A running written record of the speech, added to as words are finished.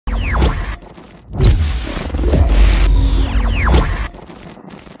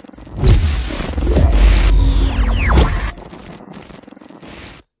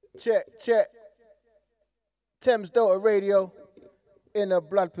check. Thames Delta Radio, Inner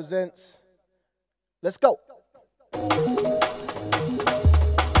Blood presents. Let's go.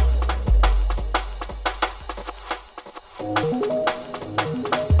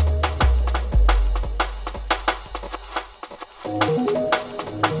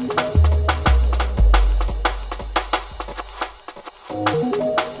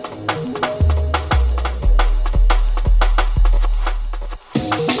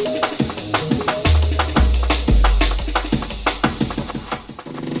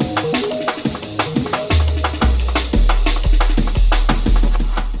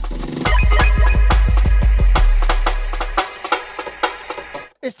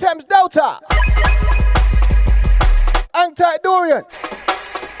 It's Thames Delta. Anti-Dorian.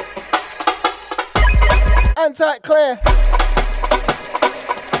 Anti-Claire.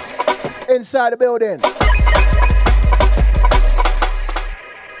 Inside the building.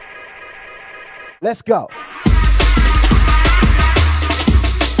 Let's go.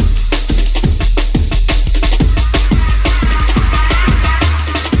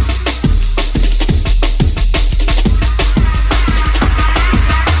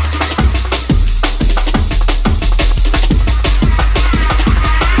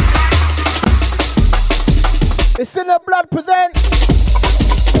 It's in the blood presents.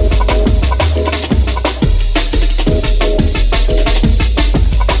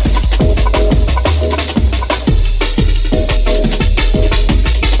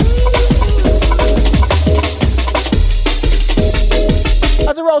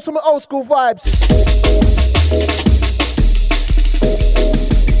 As I roll some old school vibes.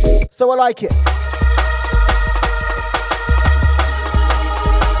 So I like it.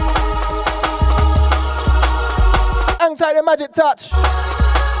 Hang tight, the magic touch.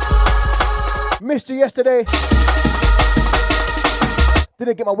 Missed you yesterday.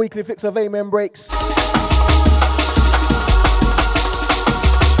 Didn't get my weekly fix of amen breaks.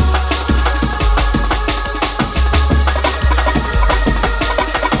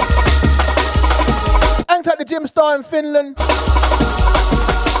 Hang tight, the gym star in Finland.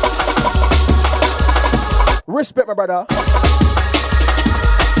 Respect, my brother.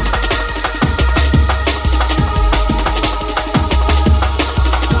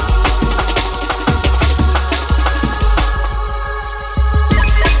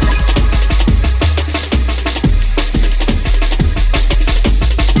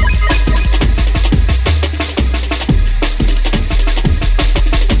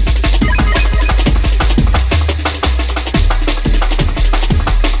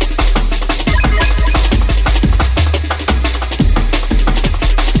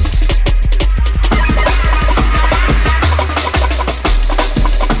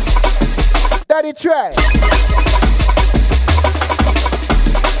 Try.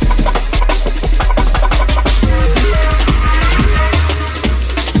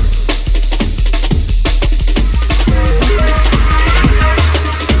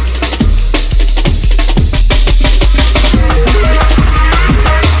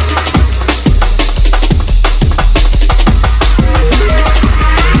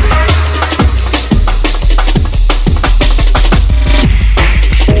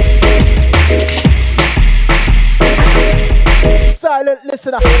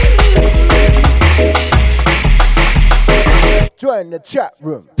 Listener, join the chat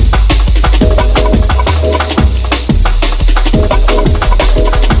room.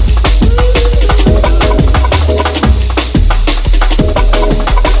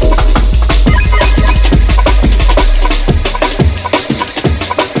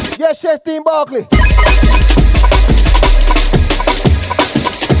 Yes, Dean Barkley.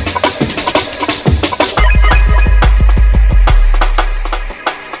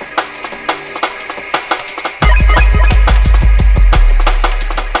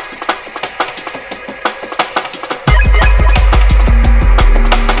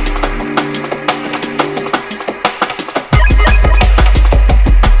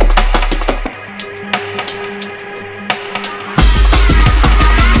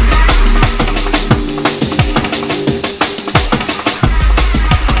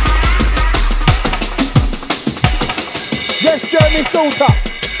 Salter.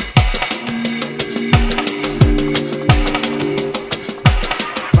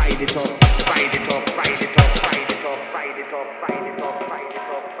 Ride it up, ride it up, ride it up, ride it up, ride it up, ride it up, ride it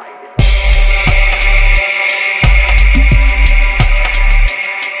up, ride it up.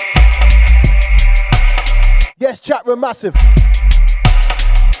 Yes, chat room massive.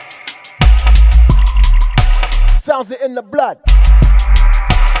 Sounds it in the blood.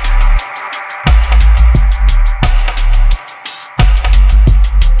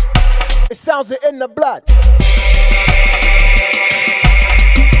 It sounds it in the blood.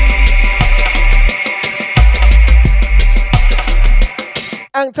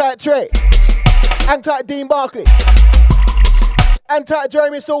 Hang tight Trey. Hang tight Dean Barkley. Hang tight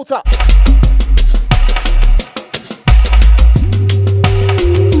Jeremy Salter.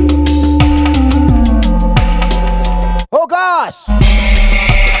 Oh gosh!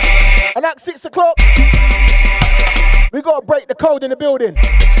 And at 6 o'clock, we gotta break the code in the building.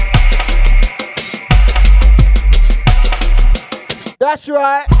 That's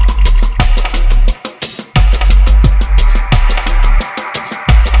right.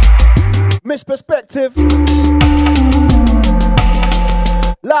 Miss Perspective.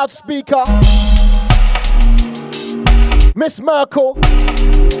 Loudspeaker. Miss Merkel.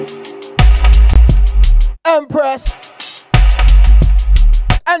 Empress.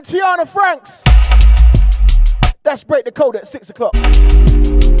 And Tiana Franks. That's break the code at 6 o'clock.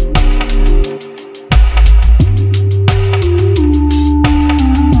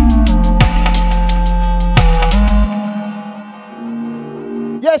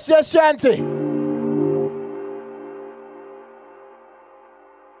 Yes, yes, Shanty.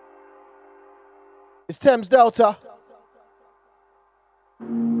 It's Thames Delta.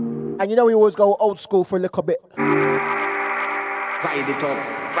 And you know we always go old school for a little bit. Ride it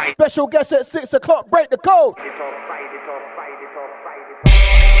up. Special guest at 6 o'clock, break the code.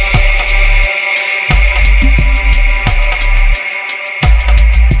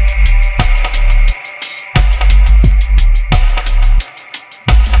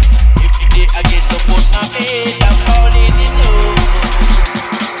 I get to put my head, I'm falling in love.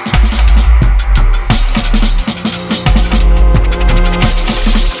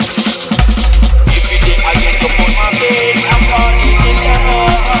 Every day I get to put my head, I'm falling in love.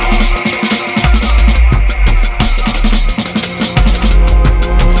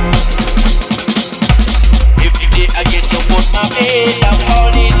 Every day I get to put my head, I'm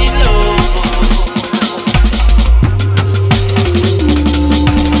falling in love.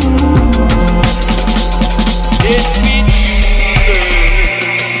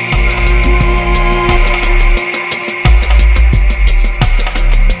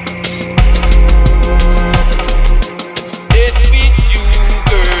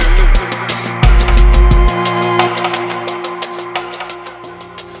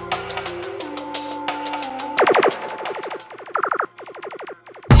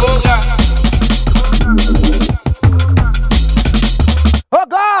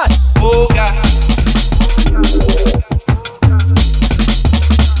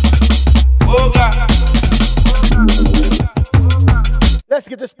 Let's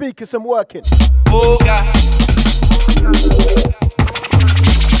get the speakers some working. Oh God.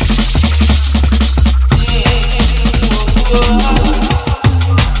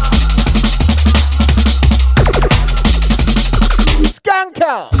 Skank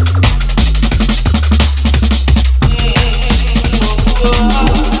out.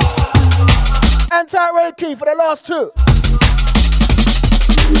 Anti-Ray Key for the last two.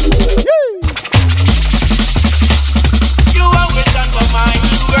 Yee. You always done for my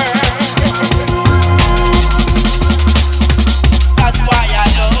girl. That's why I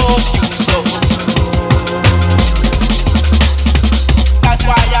love you so. That's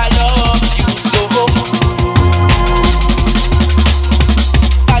why I love you so.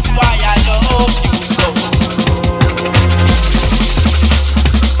 That's why I love you so.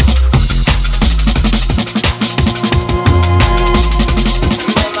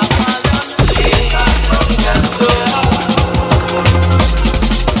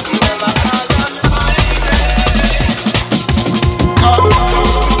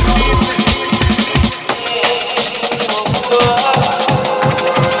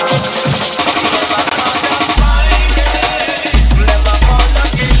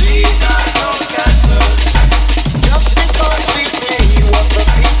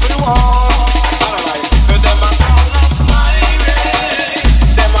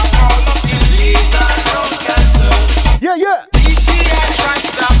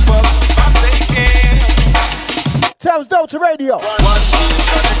 Thames Delta Radio.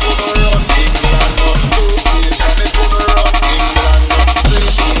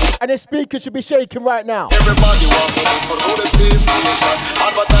 And the speakers should be shaking right now. Everybody wants to for all the station.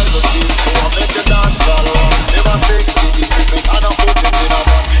 Advertisers speak to make you dance all around. Never take the equipment and I put it in a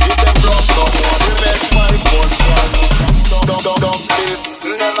van. If them drop someone, we make 5 more squad. Don't live.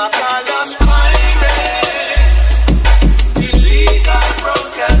 Never call us pirates. Illegal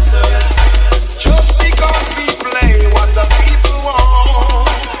broadcasters. Just because we play what the people want.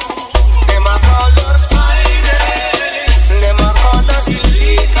 Never call us pirates. Never call us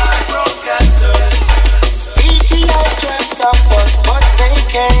illegal broadcasters.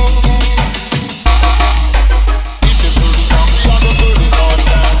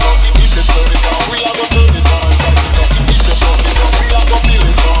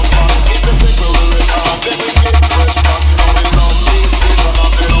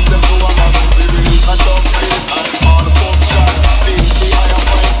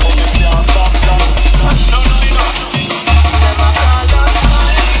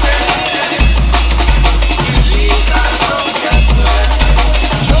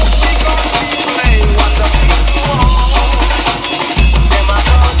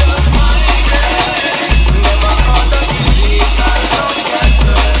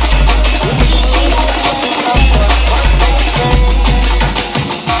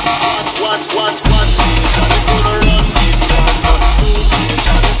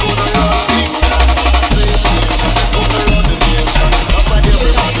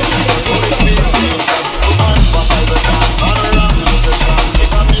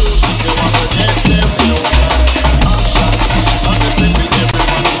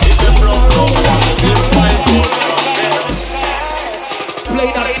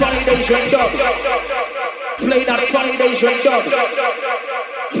 Play that Friday's record.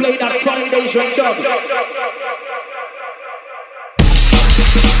 Play that Friday's record.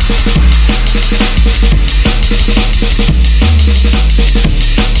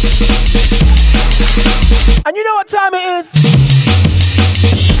 And you know what time it is?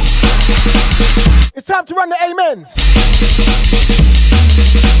 It's time to run the amens.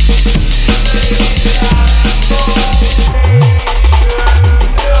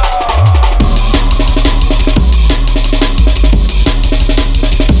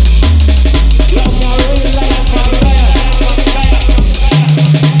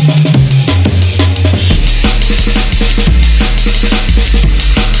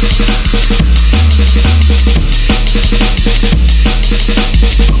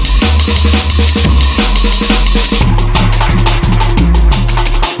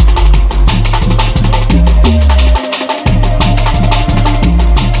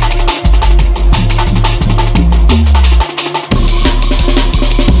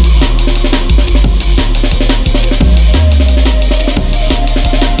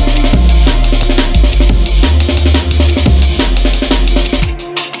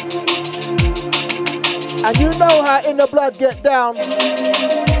 And you know how In the Blood get down.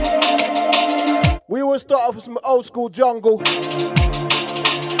 We will start off with some old school jungle.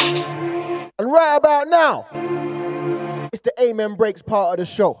 And right about now, it's the Amen Breaks part of the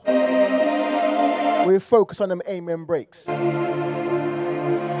show. We focus on them Amen Breaks. Play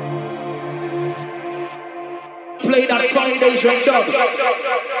that Friday's record.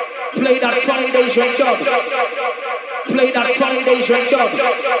 Play that Friday's record. Play that Friday's record.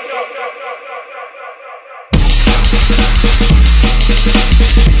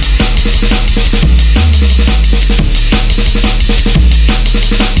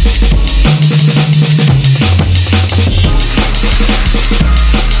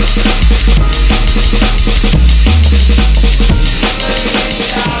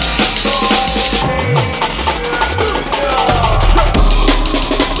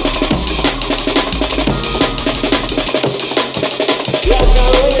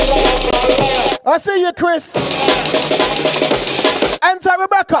 I see you, Chris. Enter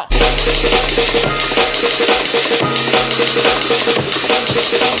Rebecca.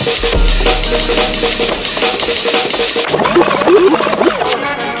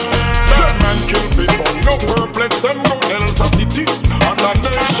 Bad man kill people, no perplex them go else a city. And a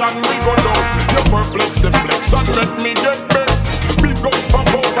nation we go down. You perplex them flex and let me get vexed. Big up for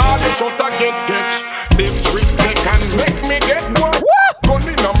both all the shot I get catch. Disrespect and make me get work. Gun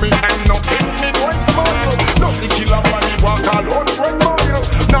in on me and nothing me one smile. No see killer money walk all 100 mile.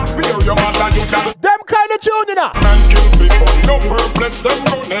 Not fear your mother you that. Them kind of tune, you know. Man kill people, no perplex them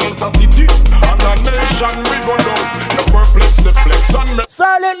go else a city. And a nation we go down. You perplex the flex and make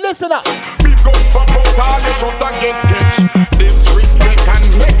Silent listener. big up for both all the shot I get catch. Disrespect and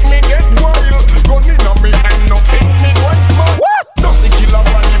make me get wild. Gun in on me and nothing me one smile. No see killer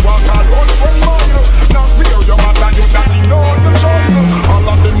money walk all 100 mile. Not fear your mother you that in all the child. All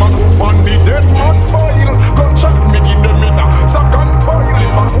of them a go on the dead man file. Gun shot me give them in a stock and pile.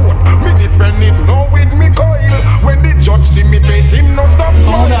 If I own me defend it now with me coil. When the judge see me face him no stop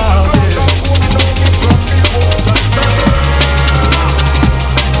smile.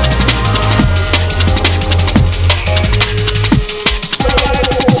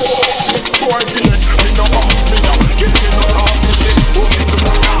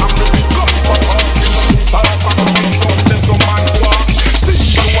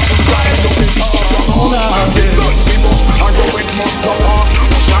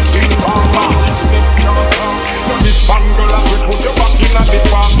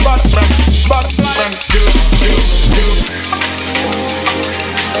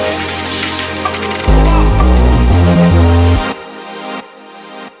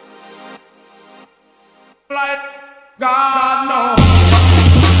 God no.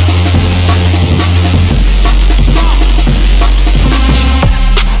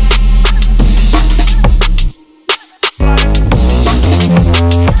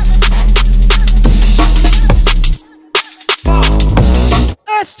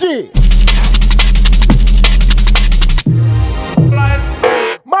 SG.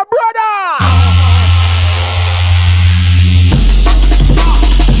 My brother.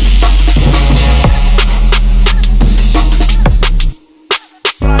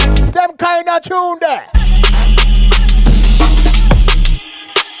 tune there.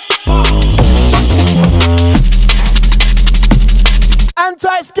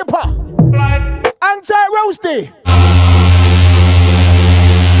 Anti-skipper. Anti-roasty.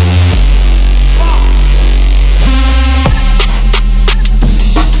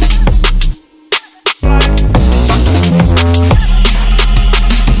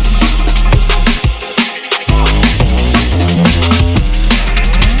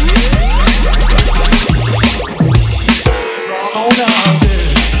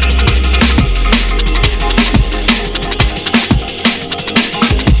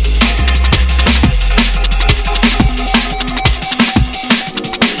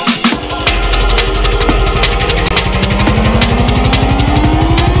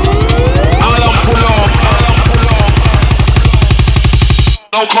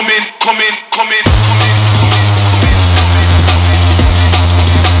 Now come in.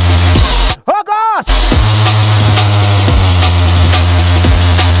 Oh gosh!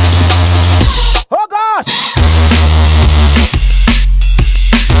 Oh gosh!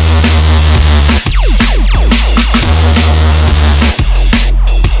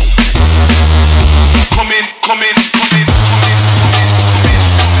 Come in.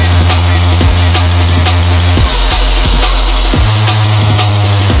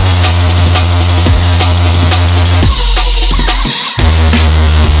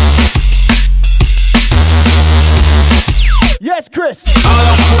 Yes, Chris. Pull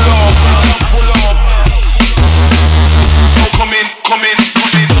up. Now come in.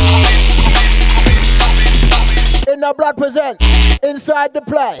 In the blood present. Inside the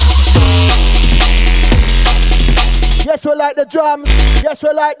play. Yes, we like the drums. Yes,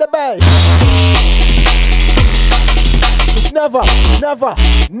 we like the bass. It's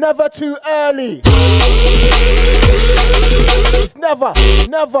never too early. It's never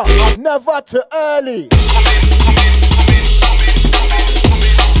too early.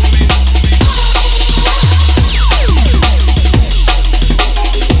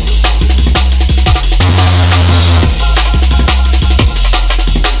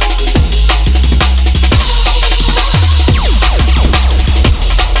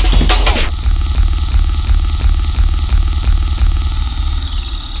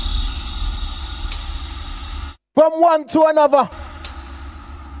 From one to another.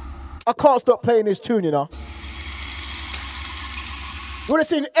 I can't stop playing this tune, you know. You would have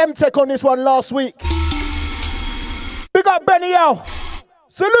seen M-Tech on this one last week. Big up Benny L.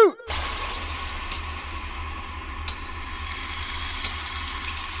 Salute.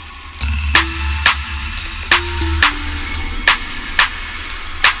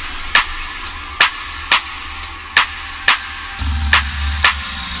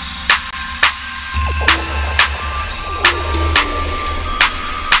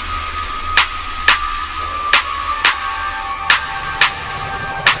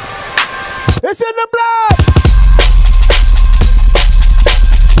 It's in the blood!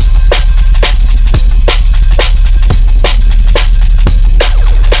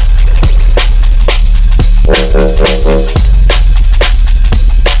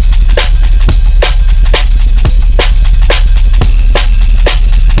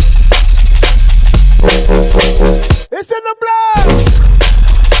 It's in the blood!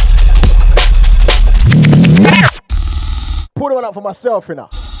 Put one up for myself, you know.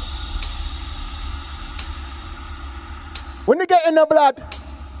 When you get in the blood,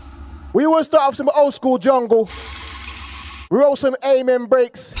 we will start off some old school jungle. We roll some amen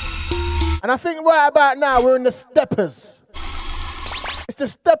breaks. And I think right about now we're in the steppers. It's the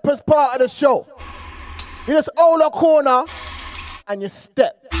steppers part of the show. You just hold a corner and you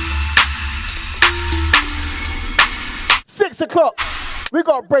step. 6 o'clock, we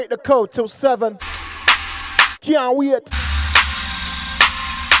gotta break the code till 7. Can't wait.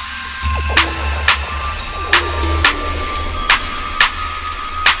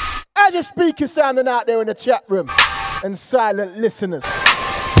 As your speakers sounding out there in the chat room and silent listeners.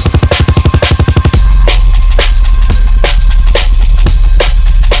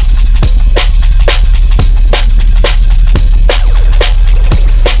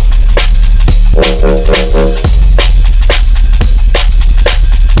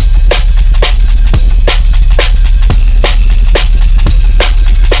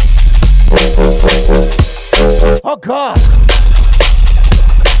 Oh God.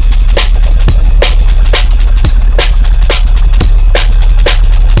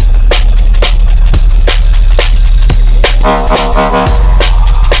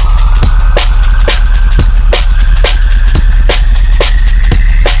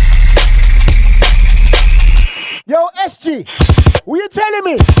 Yo, SG, What you telling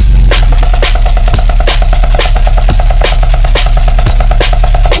me?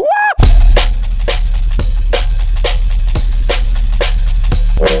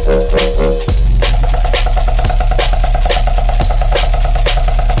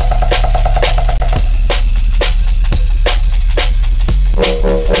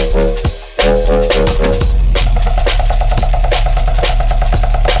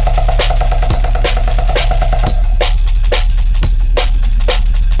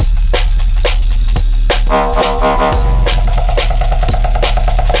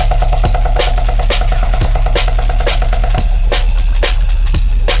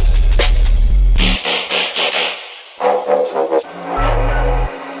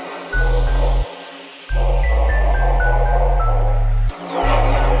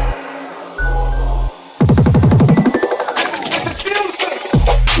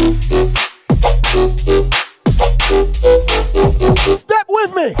 Step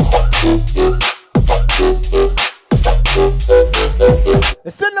with me.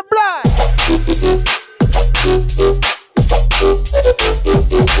 It's in the blood.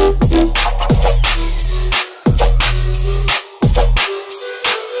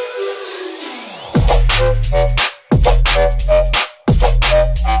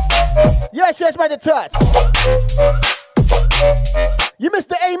 Yes, man, the touch. You missed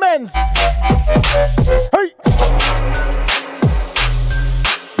the amens. Hey.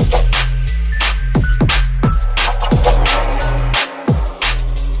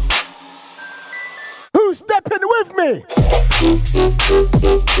 Who's stepping with me?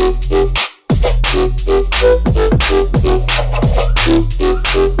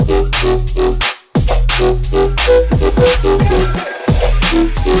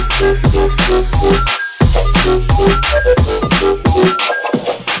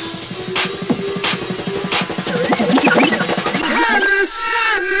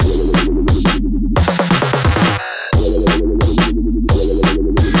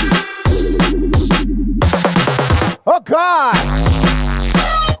 Oh God!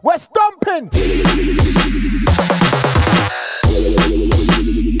 We're stomping!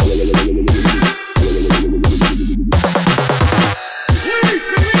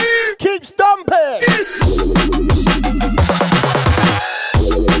 Keep stomping!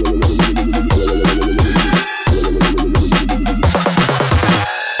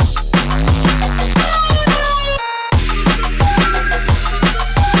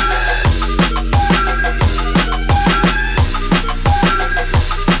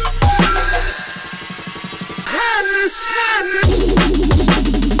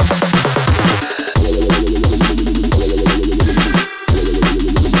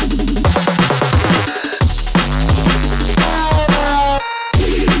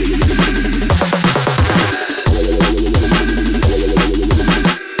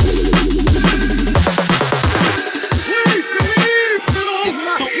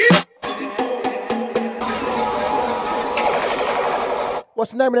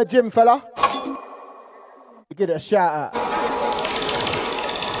 What's the name of the gym, fella? Give it a shout out.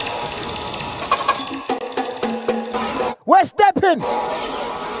 We're stepping!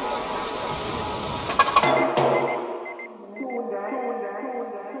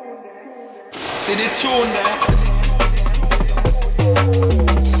 See the tune there?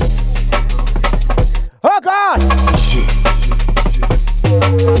 Oh God!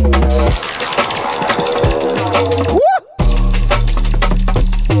 Woo!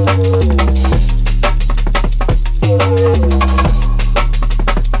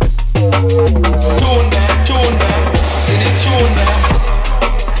 Tune there. See the tune there?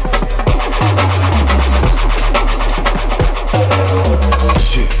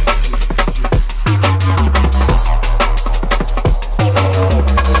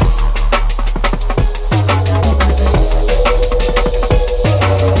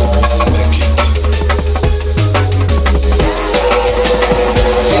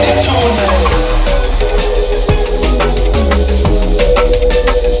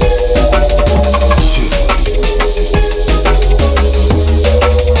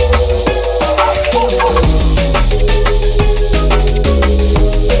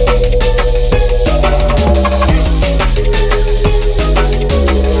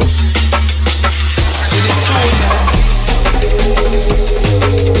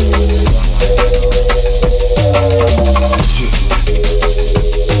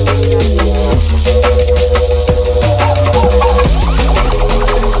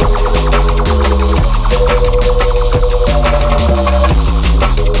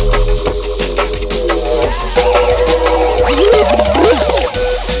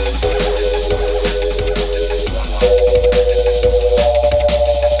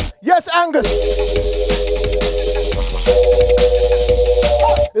 Angus.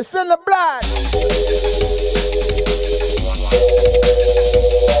 It's in the blood.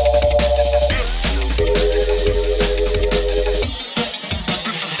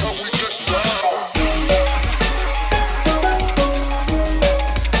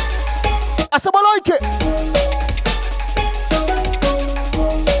 I said, I like it.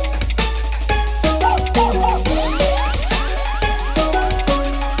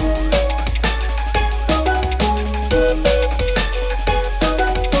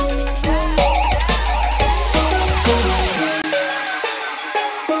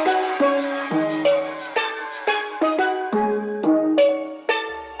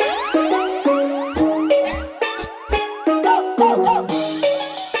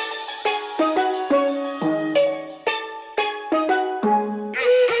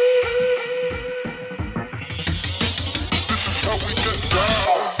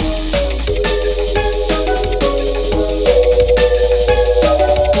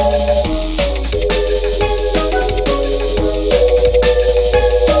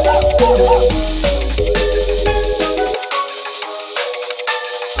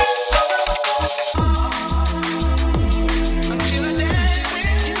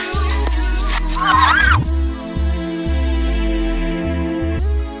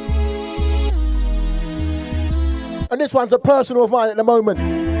 This one's a personal of mine at the moment.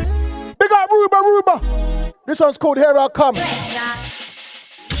 Big up Ruba. This one's called Here I Come.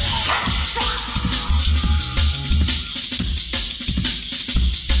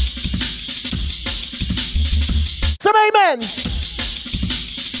 Some amens.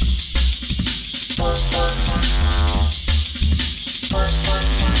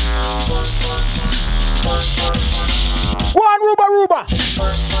 One Ruba.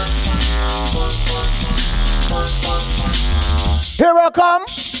 Here I come.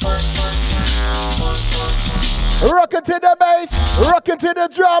 Rockin' to the bass, rockin' to the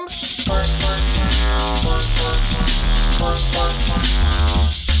drums.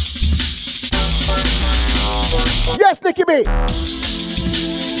 Yes, Nicky B.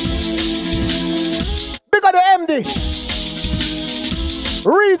 Big up the MD.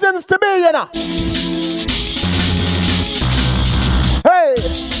 Reasons to be, you know. Hey.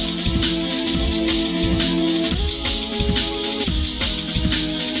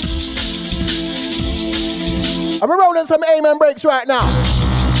 And we're rolling some amen breaks right now.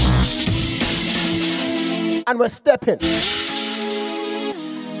 And we're stepping.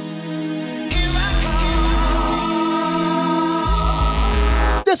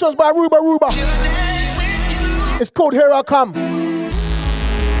 This one's by Ruba. It's called Here I Come.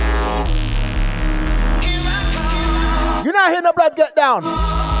 You're not hearing the blood get down.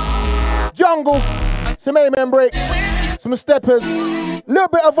 Jungle, some amen breaks, some steppers, little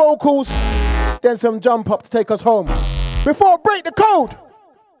bit of vocals, then some jump up to take us home. Before I break the code.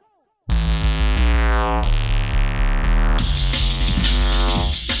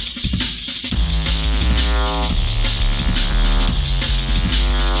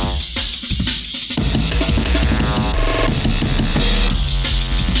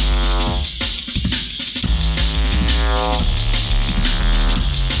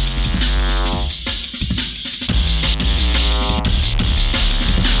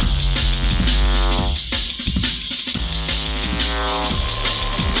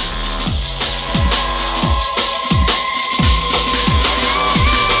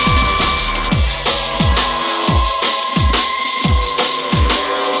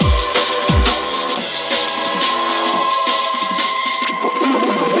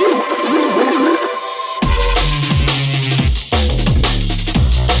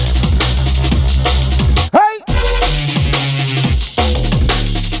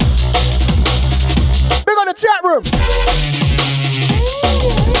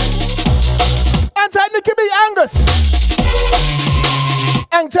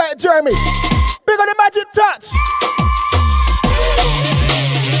 Jeremy, big on the magic touch.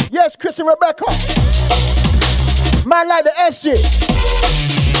 Yes, Chris and Rebecca. Man like the SG.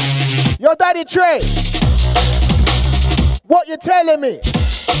 Your daddy Trey. What you telling me?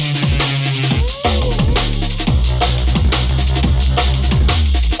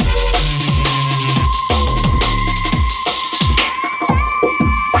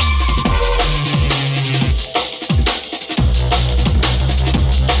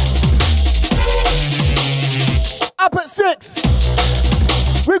 Up at 6,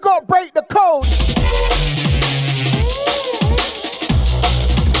 we got to break the code.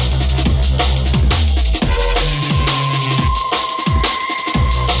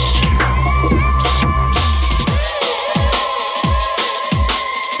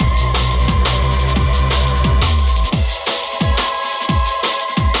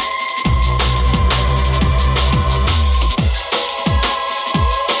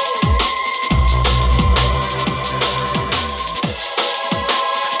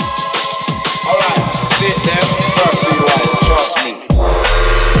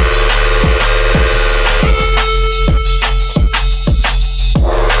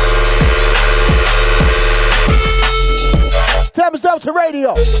 to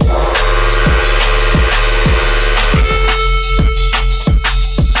radio.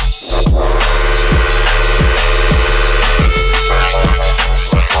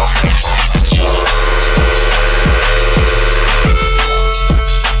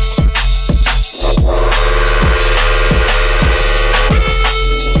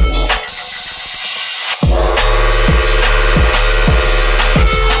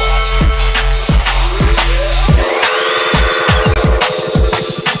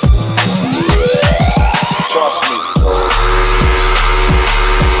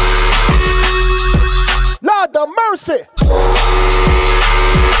 Mercy.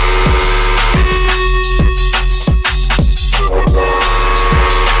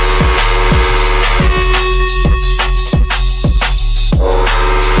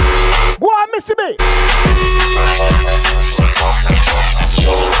 Go on, Missy B.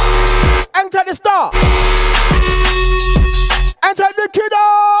 Enter the star. Enter the kiddo.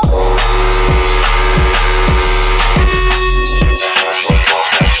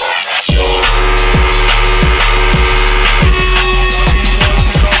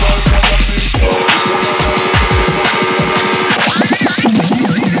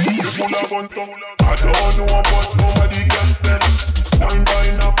 I don't know about somebody gets them. Time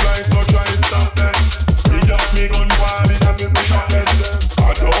buying a fly, so try to stop them. Me just me gun wild, me have me push up them.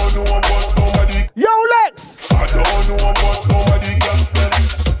 I don't know about somebody. Yo, Lex! I don't know about somebody gets them.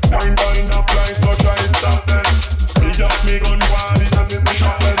 Time buying a fly, so try to stop them. Me just me gun wild, me have me push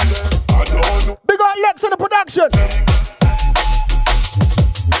up them. I don't know. Big up Lex on the production.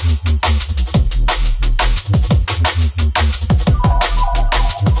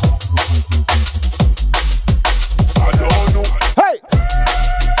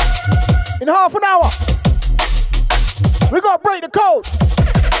 In half an hour, we gotta break the code.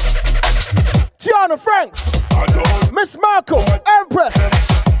 Tiana Franks, Miss Markle, Empress,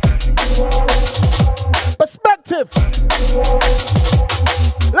 Perspective.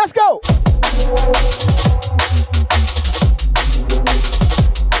 Let's go.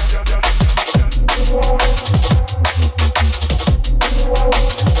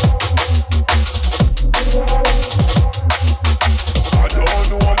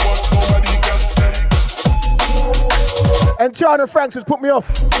 And Tiana Franks has put me off.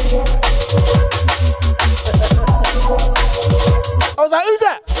 I was like, who's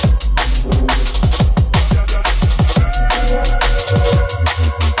that?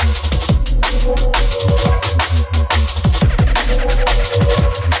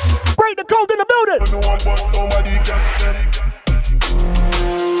 Break the code in the building.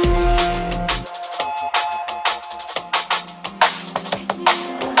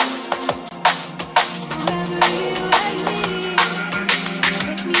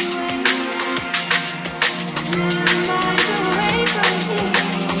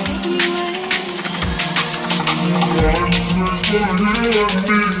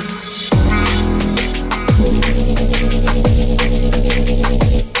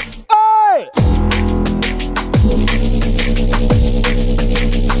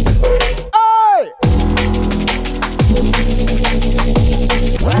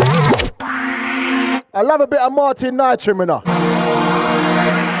 I love a bit of Martin Nitram, you know.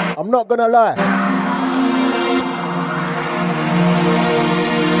 I'm not gonna lie.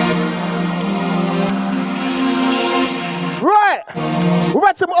 Right, we've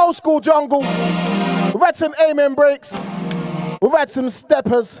had some old school jungle, we've had some amen breaks, we've had some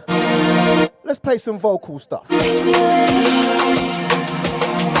steppers. Let's play some vocal stuff.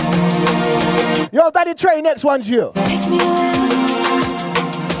 Yo, Daddy Trey, next one's you.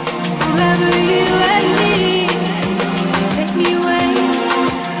 Wherever you and me, take me away,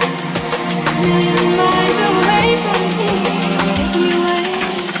 million miles away from here, take me away.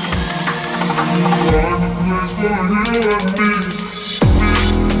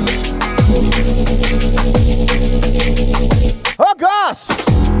 Oh gosh!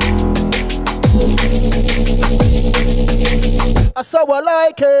 I so I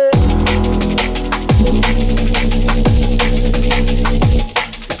like it.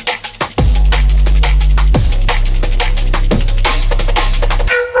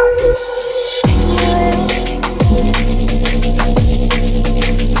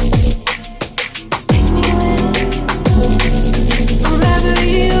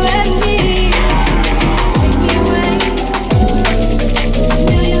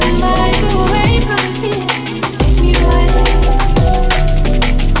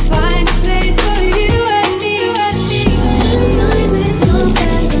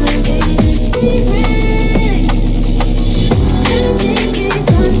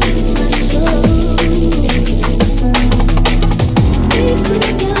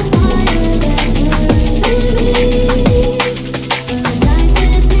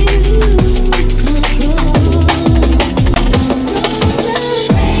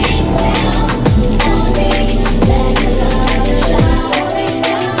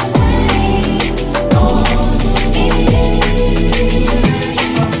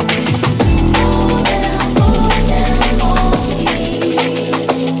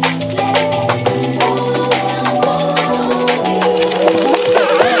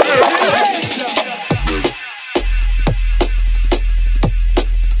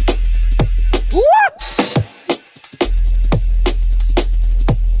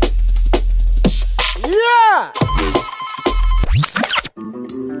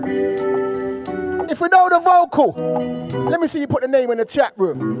 vocal. Let me see you put the name in the chat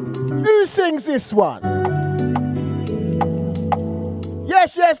room. Who sings this one?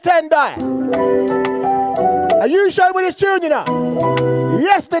 Yes, yes, Tendai. Are you showing me this tune, you know?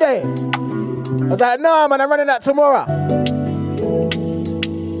 Yesterday. I was like, nah, man, I'm running that tomorrow.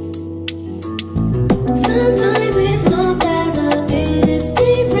 Sometimes it's so pleasant, it's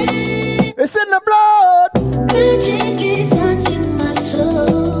different. It's in the blood. Magic, it touches my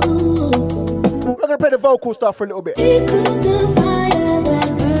soul. We're going to play the vocal stuff for a little bit. Because the fire that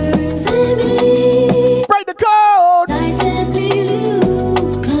burns in me. Break the code. I simply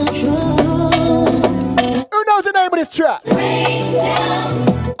lose control. Who knows the name of this track? Rain down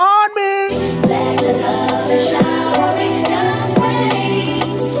On me. legend of a showering just rain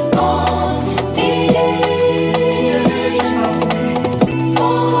on me.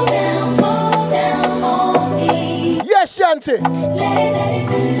 Fall down on me. Yes, Shanti. Let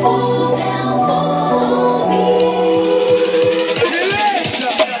it fall down on me.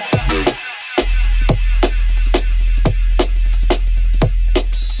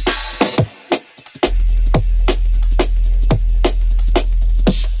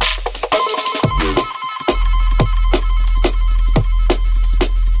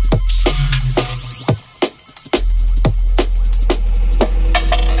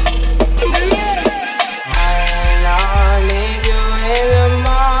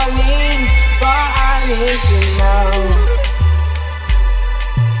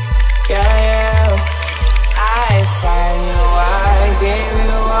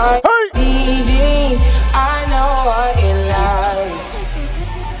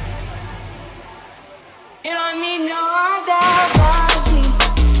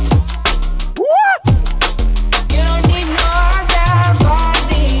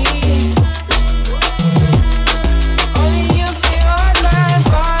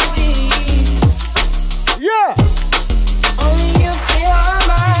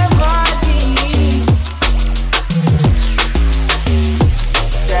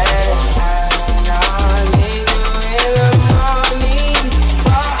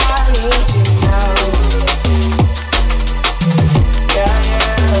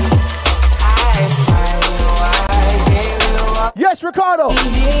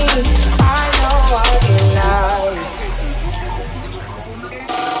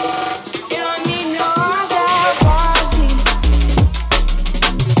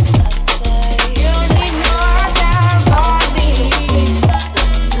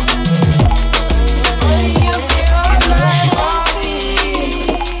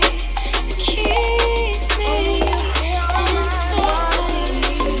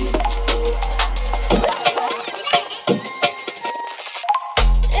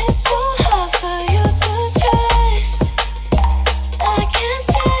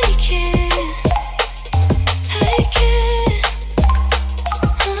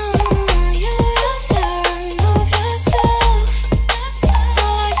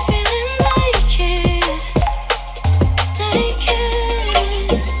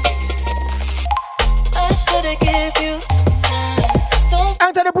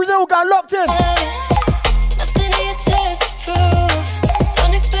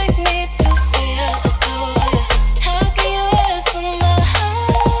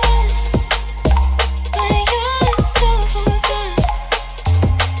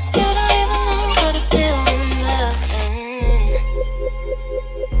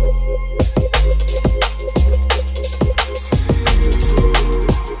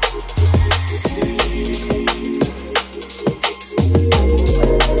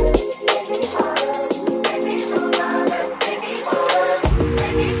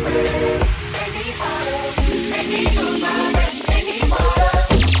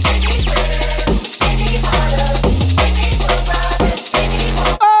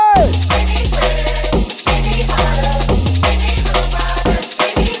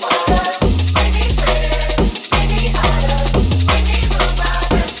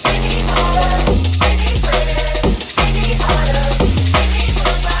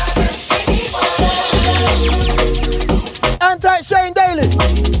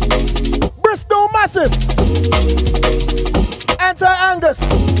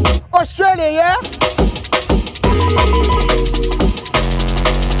 Australia, yeah?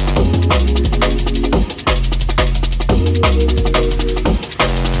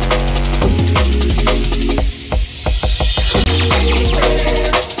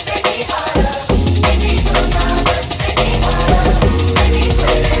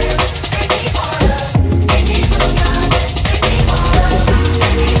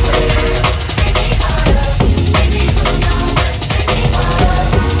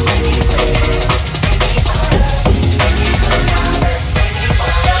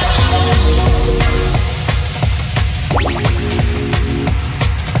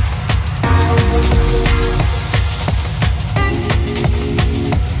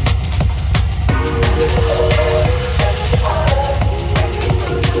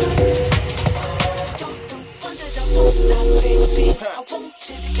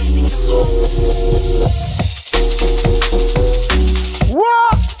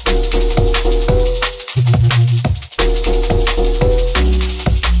 What?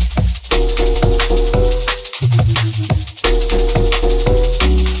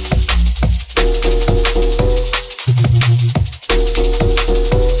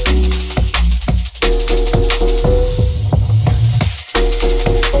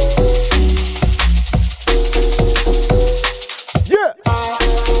 Yeah.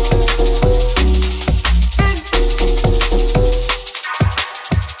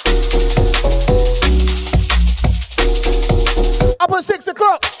 Up at 6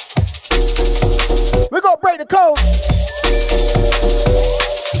 o'clock. We're gonna break the code.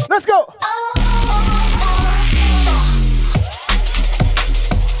 Let's go.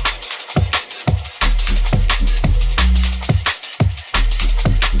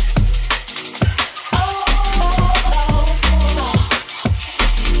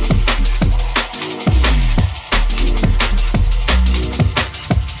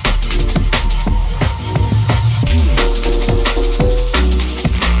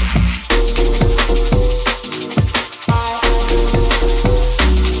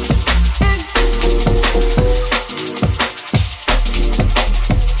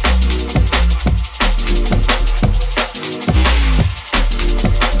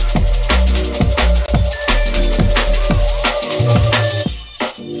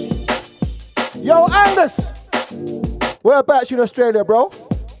 Yo, Angus, whereabouts you in Australia, bro?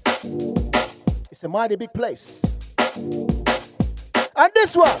 It's a mighty big place. And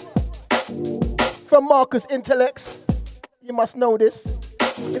this one, from Marcus Intellects. You must know this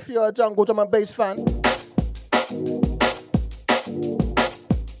if you're a jungle drum and bass fan.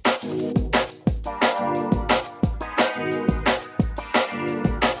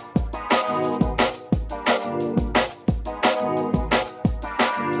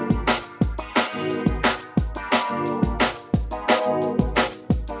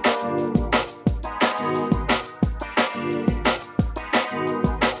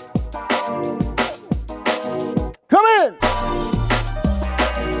 Come in.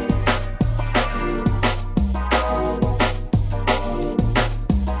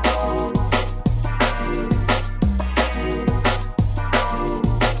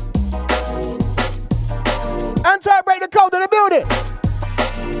 Anti-break the code in the building.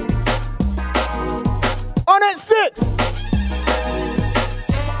 On at 6.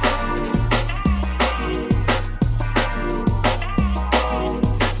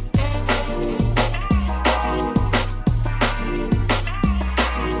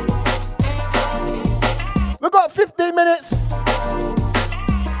 We got 15 minutes.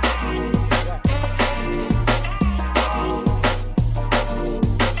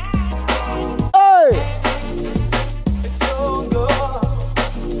 Hey!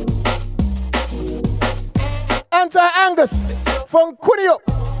 Anti-Angus from Quinny up.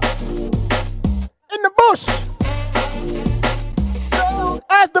 In the bush.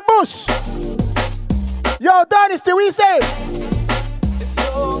 As the bush. Yo, Dynasty, we say.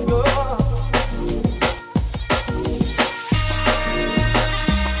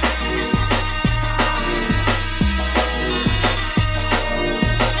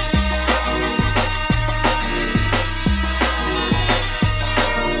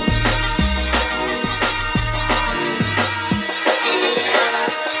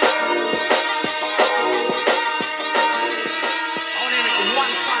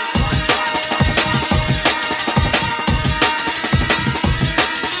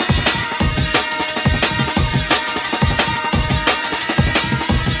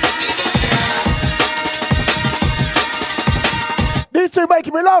 These two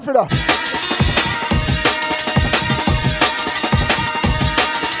making me laugh enough.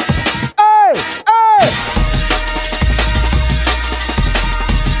 Hey! Hey!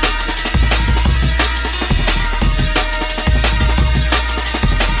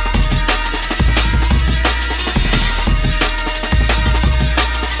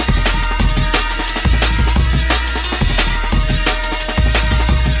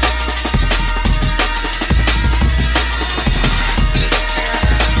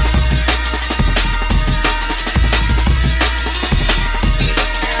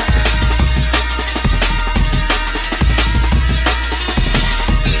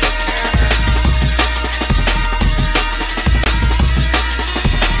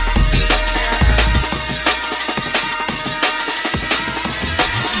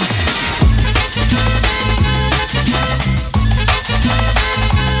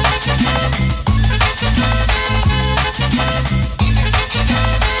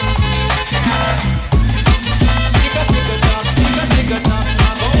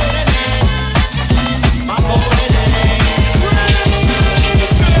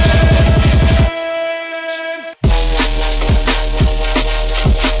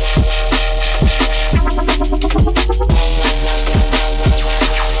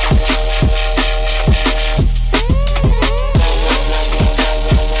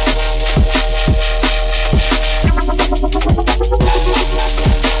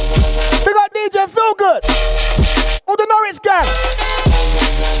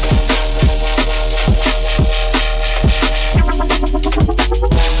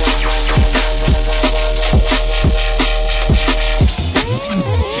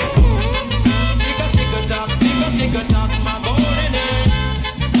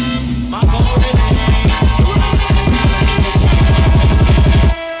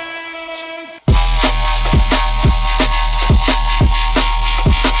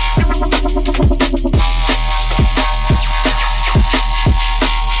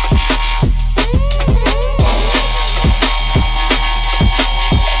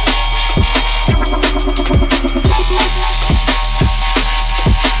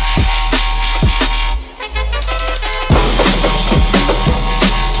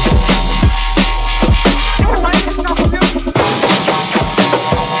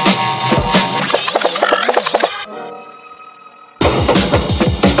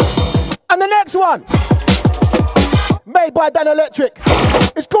 One made by Dan Electric.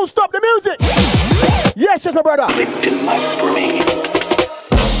 It's called Stop the Music. Yes, yes, my brother. In my brain.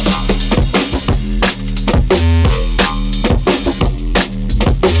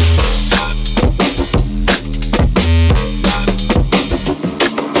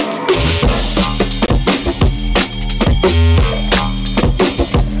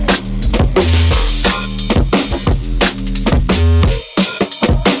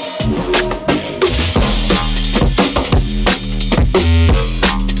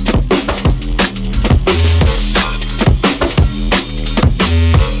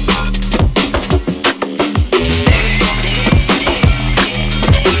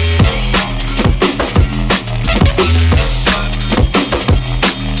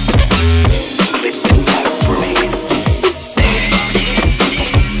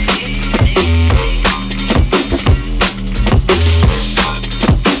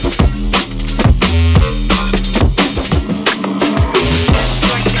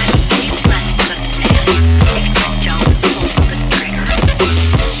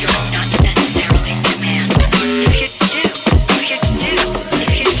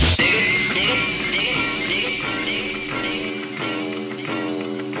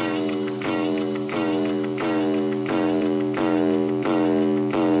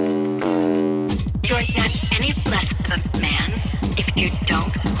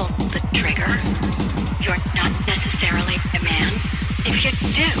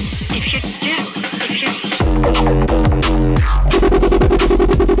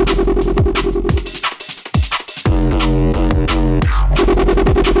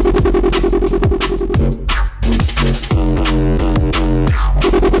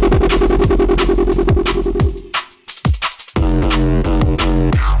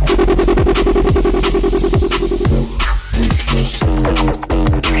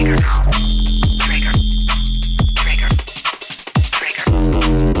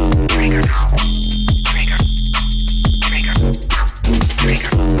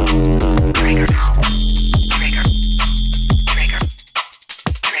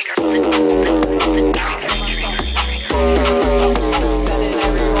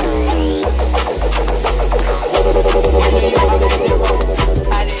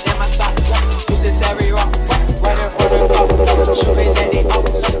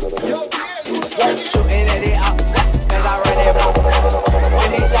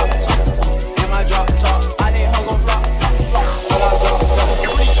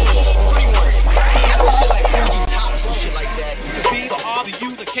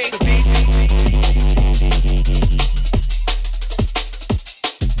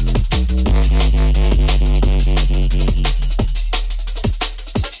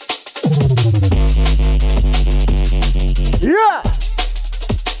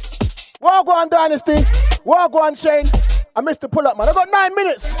 Dynasty, Wagwan Shane. I missed the pull up, man. I got 9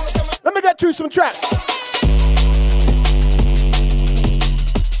 minutes. Let me get through some tracks.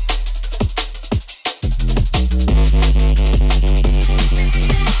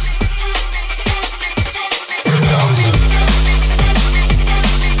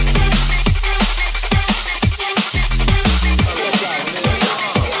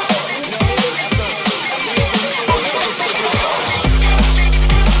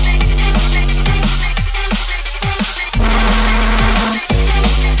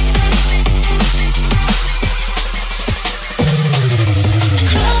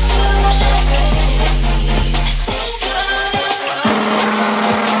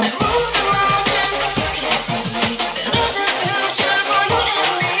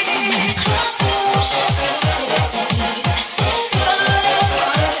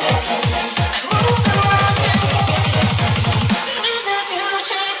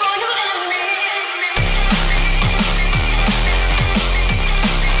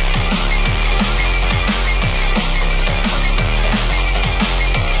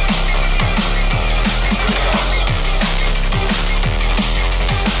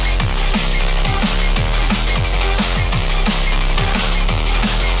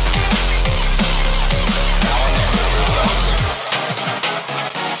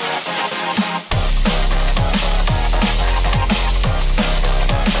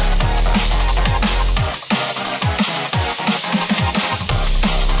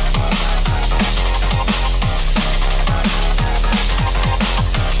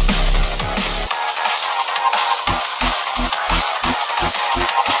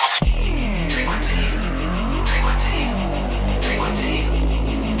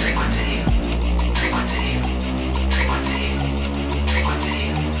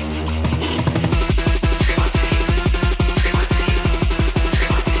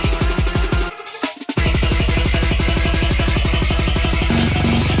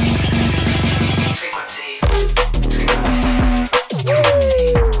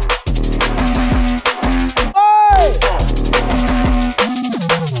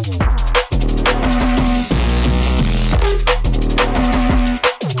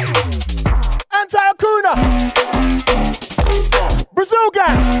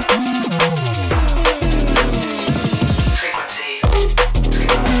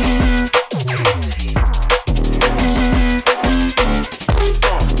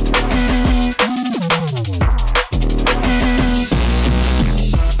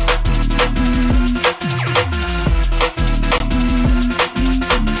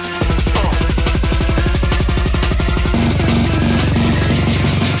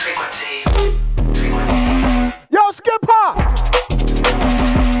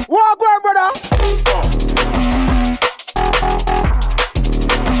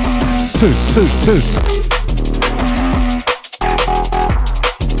 I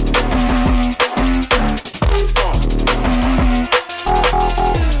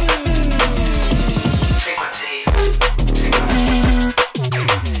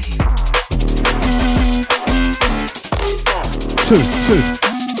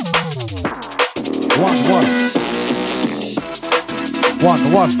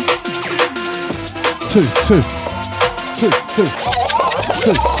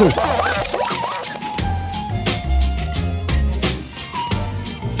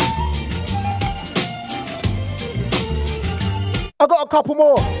got a couple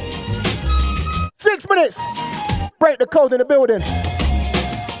more. 6 minutes. Break the code in the building.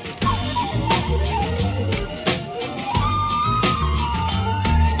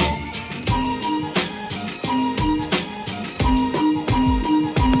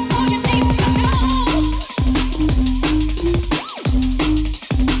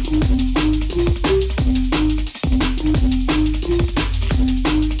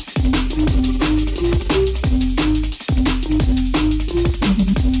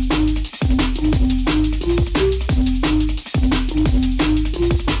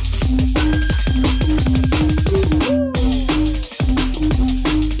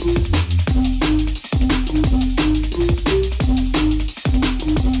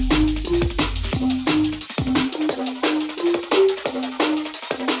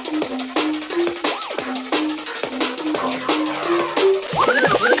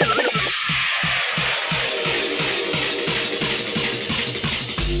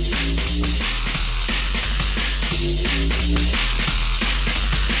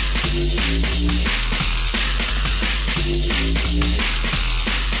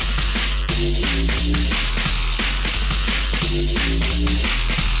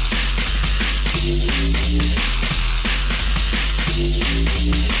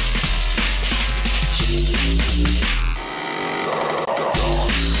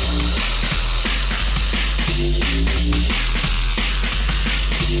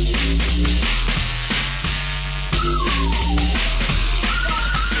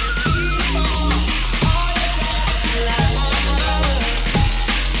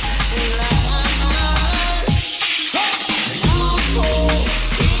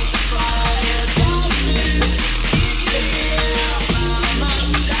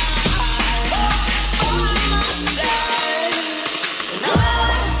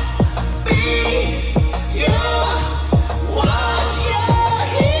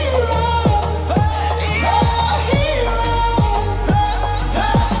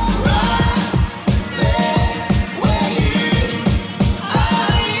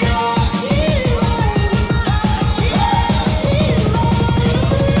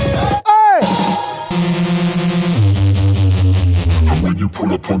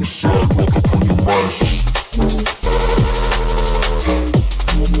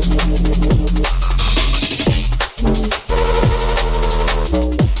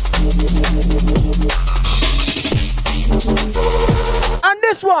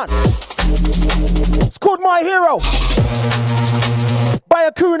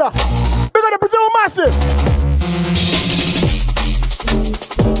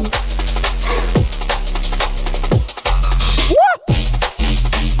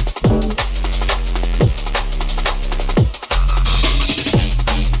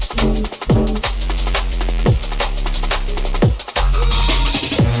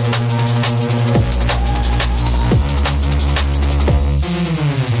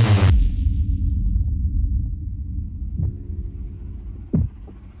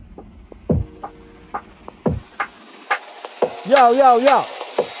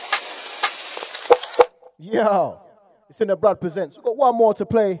 Yo. It's In the Blood presents. We've got one more to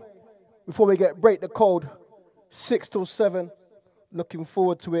play before we break the code. 6 till 7. Looking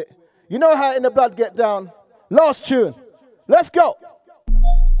forward to it. You know how In the Blood get down. Last tune. Let's go.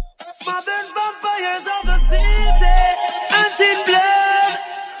 Modern vampires of the city, anti blood,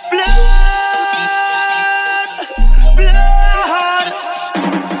 blood.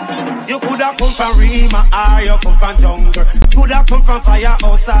 You coulda come from Rima, or you come from jungle. Coulda come from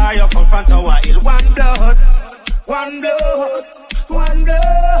firehouse, or you come from Tower Hill. One blood, one blood, one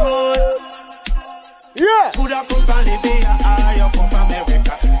blood. Yeah. Coulda come from Libya, or you come from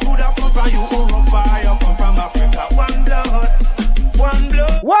America. Coulda come from Europe, or you come from Africa. One blood, one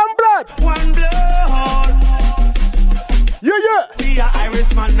blood, one blood, one blood. Yeah. Be a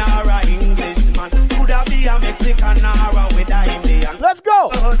Irishman or a Englishman. Coulda be a Mexican or a with a Indian. Let's go.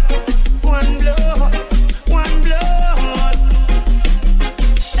 One blood, one blood.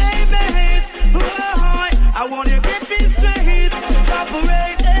 Hey mate, boy, I want you to keep it straight.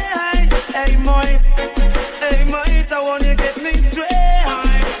 Operate, hey.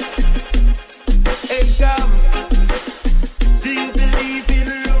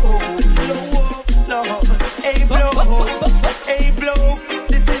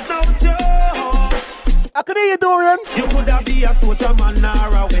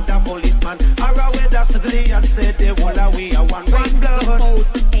 or with a policeman, or with a civilian, said they all are we are one blood,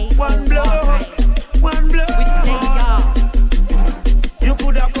 one blood, one blood. You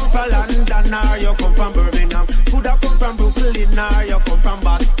could have come from London or you come from Birmingham, could have come from Brooklyn or you come from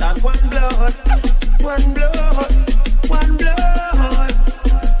Boston. One blood, one blood, one blood.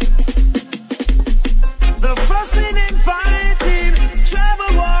 The first thing in fighting,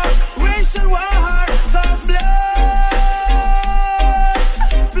 travel war, racial war, cause blood.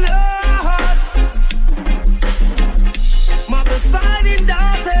 Mothers fighting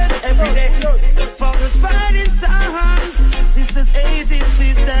daughters every day, fathers fighting sons, sisters hating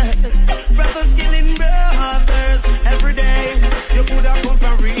sisters, brothers killing brothers every day. You could have come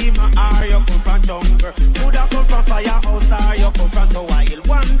from Rima or you come from Jungle, could have come from Firehouse or you come from Tower Hill.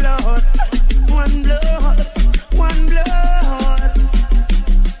 One blood, one blood, one blood.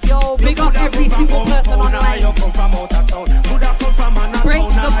 Yo, big up every single person online. Break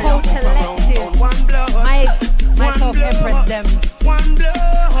the Code Collective. Myself, Empress them. One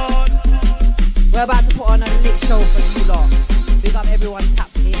blood. We're about to put on a lit show for you lot. Big up everyone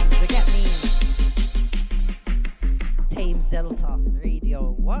tapped in. You get me? Thames Delta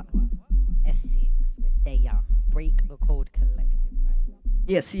Radio. What? S6 with Daya. Break the Code Collective, guys.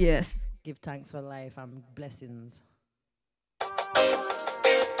 Yes, yes. Give thanks for life and blessings.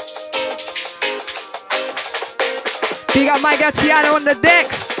 Big up my girl Tiana on the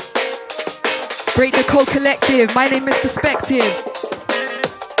decks. Break the Code Collective. My name is Perspective.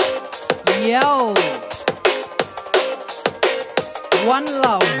 Yo. One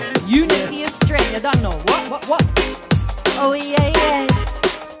love. Unity is strength. You don't know. What? Oh, yeah.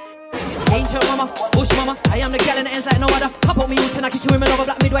 Ancient mama, bush mama, I am the gal in the ends like no other. Pop up me youth and I kiss you women over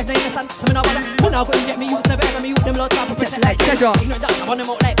black midwife, no innocent. Coming over there. Who now go inject me youth, never ever me youth, them low top, protect like treasure. Ignorant that, I want them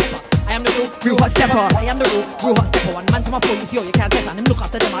out like pepper. I am the real hot stepper. I am the real hot stepper. One man to my phone, you see, you can't test on him. Look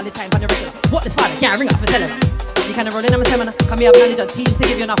after them all the time on the regular. What this father can't ring up for cellular. You can't roll in on my seminar. Come here, manager, teach to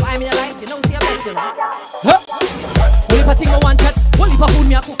give you enough. I'm in your life, you know, see a best, you know. Only pa ting my one chat. Only pa food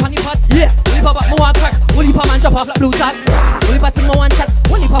me a cook on the pot. Yeah. Only pa back my one crack. Only pa man drop off like blue tag. Only pa ting my one chat.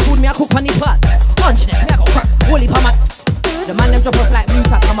 Only pa food me a cook on the pot. Punch neck, me a go crack. Only pa man. The man them drop off like blue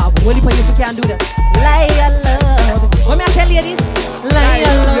tag. Come out. Only pa you can't do that. Liar love. What me I tell you this? Liar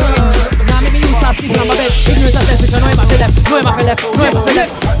love. Now me you talk sleep on my bed. Ignorant of selfish. No him a feel left. No him a feel left. No him a feel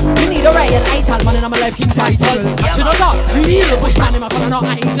left. We need a riot title. Man in my life king title. Action or not. Real bushman in my phone. Not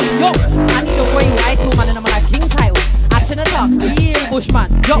I even yo. I need a boy who I told man in my life king title. Action and talk, real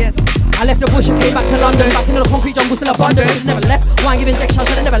bushman. Yo, yes. I left the bush and came back to London. Back into the concrete jungle, still abundant. Should've never left. One give injection,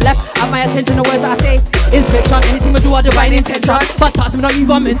 should've never left. Have my attention, the words that I say. Inspection, anything we do, a divine intention. But thoughts me not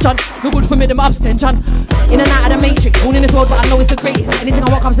even mention. No good for me, them abstention. In and out of the matrix, born in this world, but I know it's the greatest. Anything I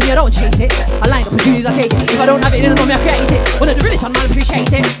want comes to me, I don't chase it. I line up opportunities, I take it. If I don't have it, then I know me, I create it. One of the realest, man,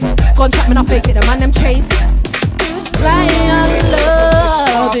 appreciate it. Contract me, not fake it. The man, them chase. Lion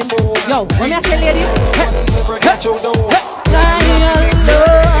loving. Yo, when me I say ladies, lion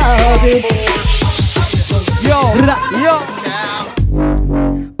loving. Yo.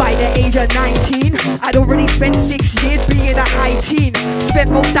 By the age of 19, I'd already spent 6 years being a high teen.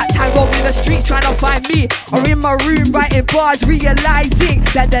 Spent most that time roaming the streets trying to find me, or in my room writing bars, realizing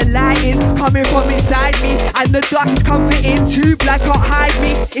that the light is coming from inside me, and the dark is comforting too black can't hide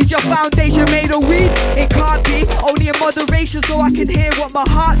me. Is your foundation made of weed? It can't be, only in moderation so I can hear what my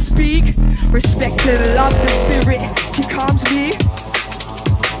heart speak. Respect and love the spirit, she calms me.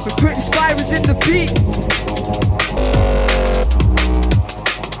 We're putting spirals in the beat.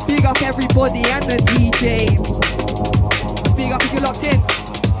 Big up everybody and the DJ. Big up if you're locked in.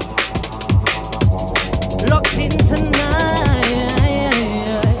 Locked in tonight.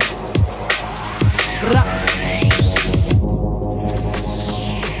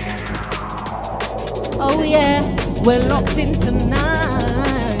 Oh yeah, we're locked in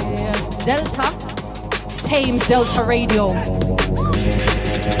tonight. Delta, Thames Delta Radio.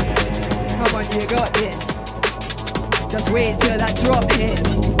 Come on, you got this. Just wait till that drop hits.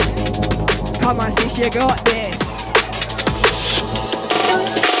 Come on, sis, you got this.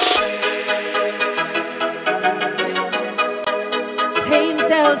 Thames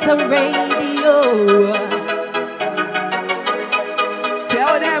Delta Radio.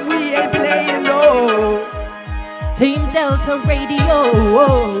 Tell them we ain't playing no. Thames Delta Radio.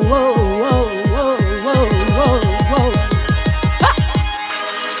 Whoa, whoa, whoa, whoa, whoa, whoa, whoa.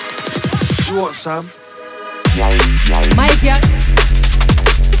 You want some? My girl.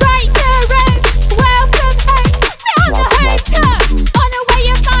 Right there, right. Welcome back. We're on the haircut. On the way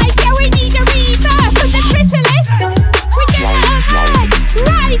of life, yeah, we need a rebirth. From the chrysalis, we get it alive.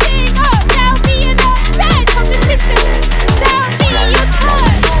 Rising up, now being upset from the system. Down the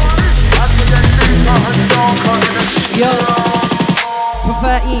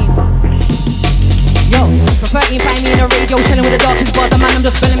yo, chilling with the darkest bars, the man, I'm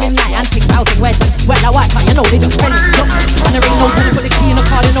just spelling midnight and think about it. Wet like white, you know, they just spell it. Yo. And there ain't no telling, put the key in the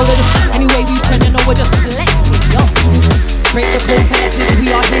car, they know that anyway we turn, you know, we're just collecting, yo. Break the code, collective, we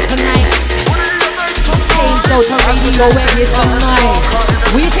are here tonight. Thames Delta Radio, we're here tonight.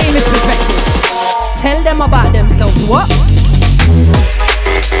 We came in perspective. Tell them about themselves, what?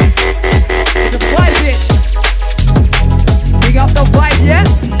 Just vibe it. Big up the vibe, yeah?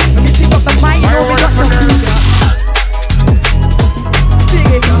 Let me pick up the mic, you know, big up the food. Dig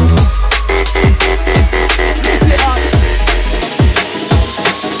it up. Lift it up.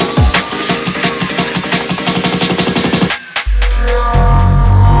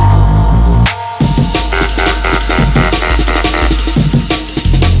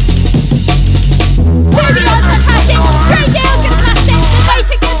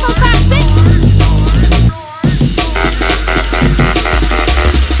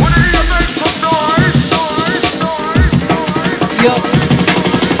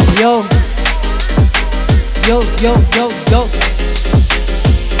 Yo.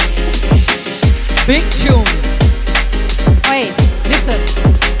 Big tune. Hey, listen.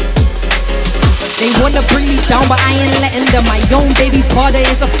 They wanna bring me down, but I ain't letting them. My own baby father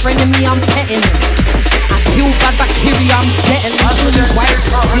is a friend of me, I'm petting him. I kill bad bacteria, I'm getting it. White,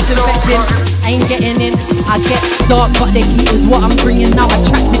 disinfecting, I ain't getting in. I get dark, but the heat is what I'm bringing now.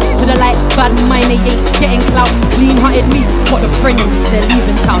 Attracted to the light, bad mind, they ain't getting clout. Clean-hearted me, got the friend of me, they're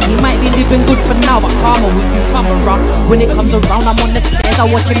leaving town. He might be living good for now, but karma will soon come around. When it comes around, I'm on the stairs, I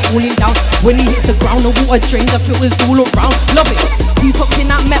watch him falling down. When he hits the ground, the water drains, I feel it's all around. Love it. Keep up in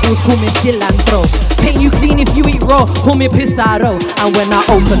that metals, call me cilantro. Paint you clean if you eat raw, call me pissarro. And when I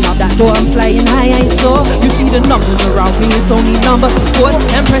open up that door, I'm flying high, I saw. You see the numbers around me, it's only number 4.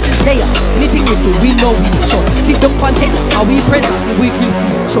 Empress is there, anything we do, we know we sure. See the punch it, how we present, we can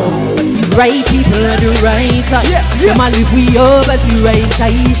sure. Right people at the right time. Them a live we up as we rise,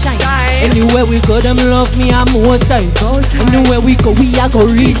 I shine. Anywhere we go, them love me, I'm most time. Anywhere we go, we are go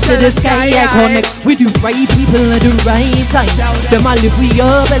reach to the sky. I connect with the right people at the right time. Them a live we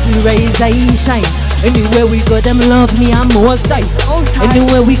up as we rise, I shine. Anywhere we go, them love me, I'm most time.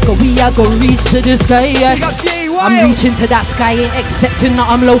 Anywhere we go, we are go reach to the sky. I'm reaching to that sky, ain't accepting that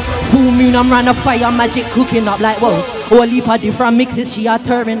I'm low. Full moon, I'm round a fire, magic cooking up like whoa. Oh, a leap of different mixes, she a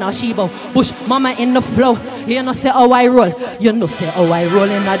turban or she bow. Bush, mama in the flow, you know say how I roll. You know say how I roll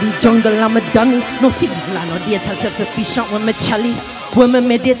in the jungle, I'm a dummy. No signal, no data, self-sufficient when me chally. When me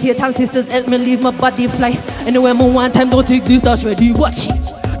meditate and sisters help me leave my body fly. Anyway, me one time don't take this, that's ready, watch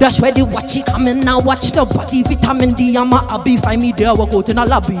it. That's where the watch it come in now, watch the body, vitamin D, I'm a hobby. Find me there, we'll go to the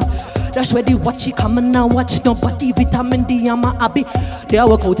lobby. That's where the watch it come in now, watch the body, vitamin D, I'm a hobby. There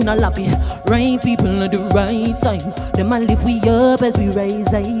we'll go to the lobby. Right people at the right time. Them a lift we up as we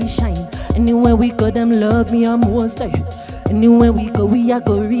rise, I shine. Anywhere we go, them love me, I'm most there. Anywhere we go, we are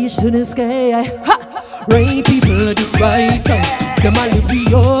go reach to the sky. Ha! Right people at the right time. Them a lift we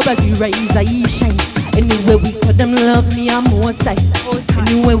up as we rise, I shine. Anywhere we go, them love me, I'm most there.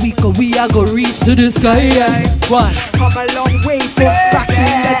 Anywhere we go, we are go reach to the sky. What? Come a long way from back in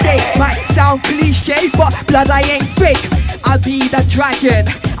the day. Might sound cliche, but blood I ain't fake. I be the dragon,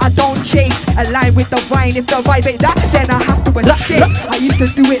 I don't chase. Align with the vine, if the vibe ain't that, then I have to escape. I used to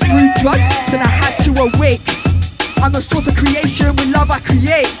do it through drugs, then I had to awake. I'm the source of creation, with love I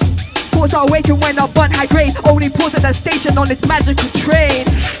create. Pause I awaken when I burn high grade. Only pause at the station on this magical train.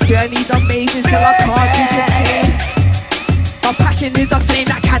 Journey's amazing, still I can't be contained. My passion is a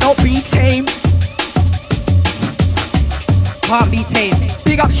flame that cannot be tamed. Can't be tamed.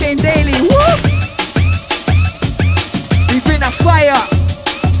 Big up Shane Daly, woo! We bring a fire,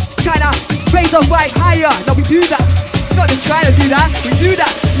 trying to raise our vibe higher. No, we do that, not just trying to do that. We do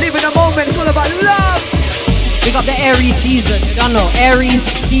that, live in the moment, it's all about love. Big up the Aries season, you don't know, Aries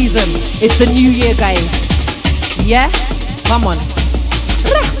season. It's the new year, guys. Yeah? Come on.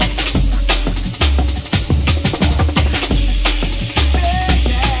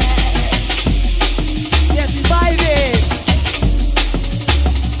 Yes, vibe it.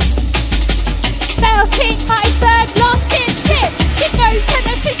 Melting iceberg lost its tip. You know to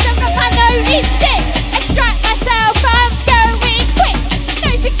the system that I know is sick. Extract myself, I'm going quick. No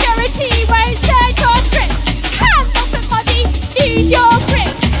security won't search or strip. Hand off the body, use your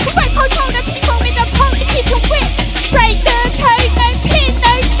grip. Won't control the people with the competition whip. Break the code, no pin,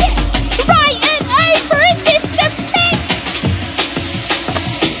 no chip. Right and over a system mix.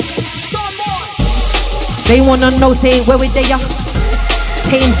 They wanna know, say where we they are.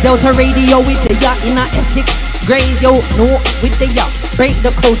 Thames Delta Radio with the yacht in a Essex. Grays, yo, no, with the yacht. Break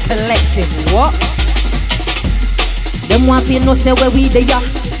the code collective. What? Them want to know, say where we they are.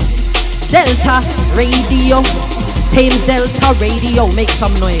 Delta Radio. Thames Delta Radio, make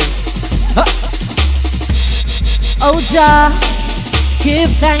some noise. Huh. Oh Jah,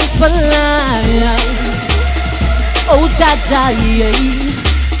 give thanks for life. Oh Jah Jah, yeah.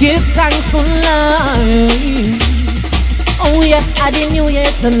 Give thanks for life. Oh yeah, at the new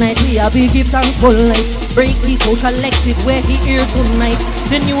year tonight, we have to give thanks for life. Break the code, collective, we're here tonight.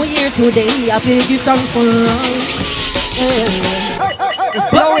 The new year today, we have to give thanks for life.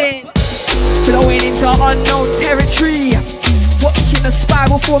 Flowing into unknown territory. Watching a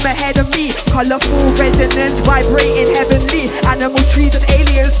spiral form ahead of me. Colourful resonance vibrating heavenly. Animal trees and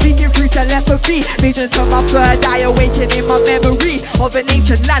aliens speaking through telepathy. Visions of my third eye awakening my memory of an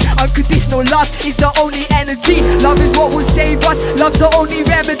ancient land. Unconditional love is the only energy. Love is what will save us. Love's the only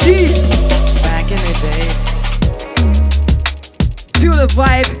remedy. Back in the day. Feel the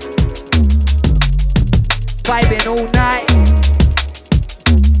vibe. Vibing all night.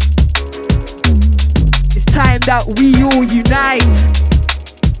 It's time that we all unite.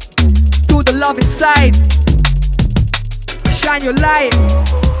 Feel the love inside. Shine your light.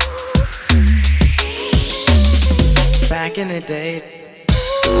 Back in the day.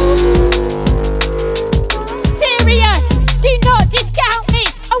 Serious, do not discount me.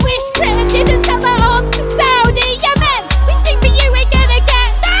 I wish Britain didn't sell their arms to Saudi. Yeah man, we sing for you, we're gonna get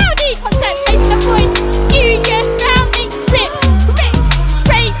rowdy. Contact raising the voice, you just drown me. Rips,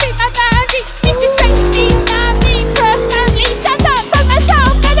 straight through my boundary. Disrespecting me, now me, profoundly. Stand up for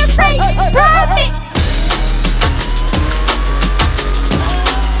myself and I'm free, proudly.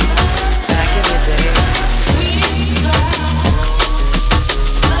 Back in the day.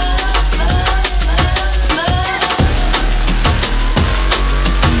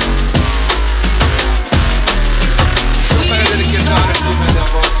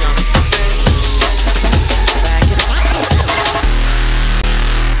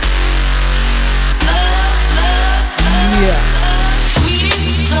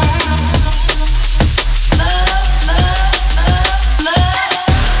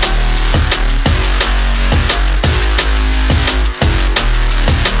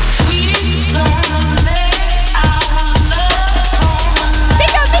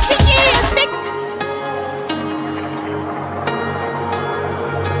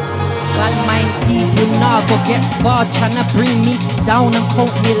 Get far, tryna bring me down and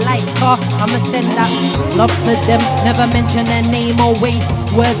quote me like car. I'ma send that love to them. Never mention their name or waste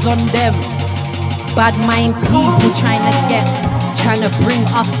words on them. Bad mind people tryna bring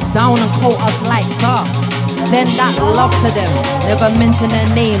us down and quote us like car. Send that love to them. Never mention their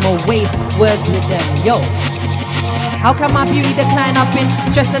name or waste words with them. Yo, how can my beauty decline? I've been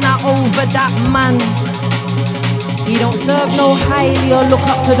stressing out over that man. He don't serve no highly or look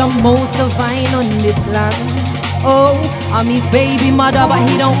up to the most divine on this land. Oh, I'm his baby mother, but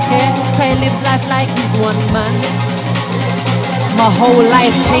he don't care. He lives life like he's one man. My whole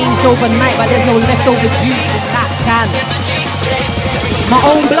life changed overnight, but there's no leftover juice in that can. My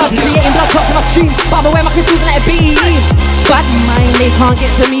own blood, creating blood clots in my stream. But I'm aware my crystals and let it be. Bad mind, they can't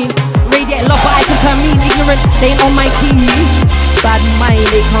get to me. Radiate love, but I can turn mean. Ignorant, they ain't on my team. Bad mind,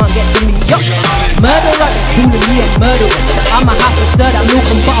 they can't get to me. Yo, murderer, calling me a murderer. I'ma have to stir that milk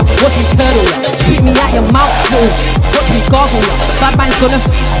and butter. Watch me curdle ya. Spit me out your mouth, too. Watch me gargle ya. Bad mind's gonna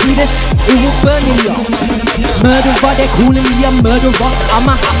see this, it will burn me ya. Murderer, they're calling me a murderer.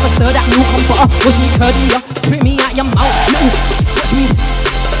 I'ma have to stir that milk and butter. Watch me curdle ya. Spit me out your mouth, too. Watch me,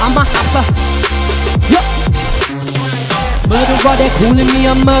 I'ma have to. Yo. Murderer, they're calling me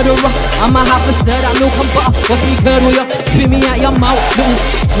a murderer. I'ma have to stir that milk and butter. Watch me curdle ya. Spit me out your mouth, too.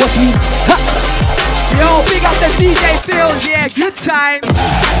 Watch me, ha. Yo, big up the DJ Phils, yeah, good time.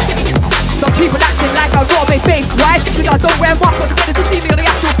 Some people acting like I got a big face, right? Because I don't wear much, but they're gonna see me on the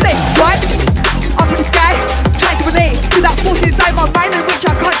actual place, right? Up in the sky, trying to relate to that force inside my mind in which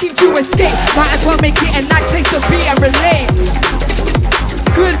I can't seem to escape. Might as well make it a nice place to be and relate.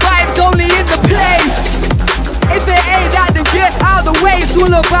 Good vibes only in the place. If it ain't that, then get out of the way. It's all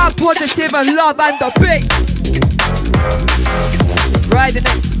about positive and love and the bass. Riding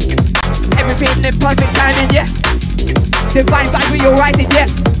it. Everything in perfect timing, yeah. Divine vibe when you're writing, yeah.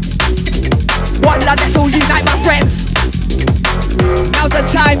 One love, let's all unite, my friends. Now's the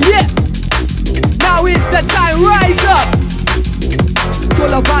time, yeah. Now is the time, rise up. It's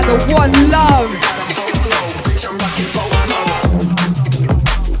all about the one love.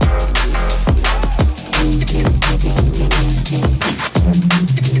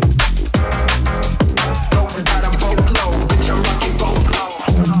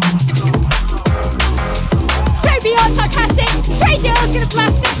 Radio's gonna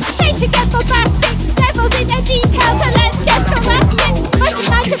blast it, they should get bombastic. Devils in their details, so let's get scholastic. Much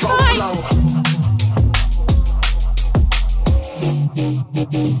nicer boy.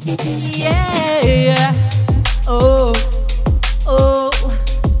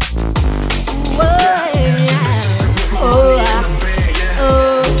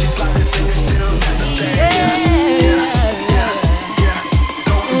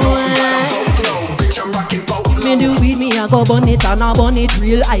 bun it and a bun it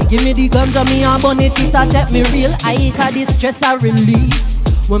real high. Give me the ganja, me a bun it, it a take me real high. Cause the stress I release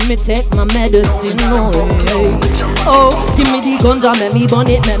when me take my medicine, oh hey. Oh, give me the ganja, make me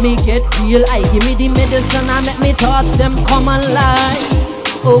bun it, make me get real high. Give me the medicine and make me thoughts them come alive.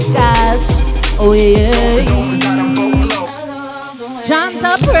 Oh gosh, oh yeah. Chant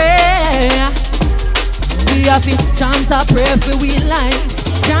a prayer. We have to chant a prayer for we life.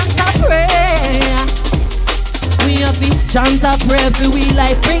 Chant a prayer. We have to chant a prayer for we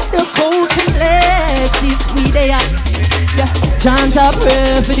life. Break the code collective. We there. Yeah. Chant a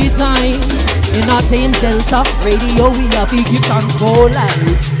prayer for the time. In our Thames Delta radio, we have to keep chant for life.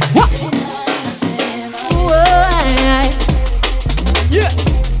 What? Yeah.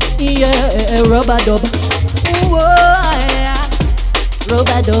 Yeah, rubber dub.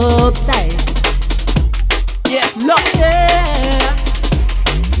 Rubber dub style. Yes, look. Yeah.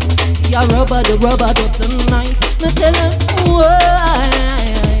 Yeah, rubber dub tonight. Me tell him,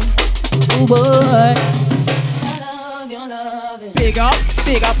 boy.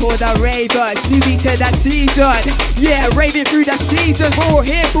 Big up all the ravers, newbie to that season. Yeah, raving through the seasons. We're all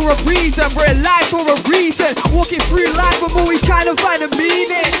here for a reason. We're alive for a reason. Walking through life, we're always trying to find a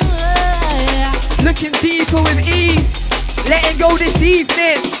meaning. Looking deeper with ease. Letting go this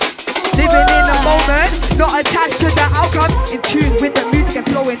evening. Living in the moment, not attached to the outcome. In tune with the music and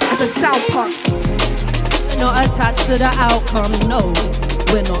flowing as a sound pump. Not attached to the outcome, no.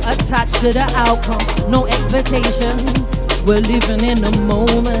 We're not attached to the outcome. No expectations. We're living in the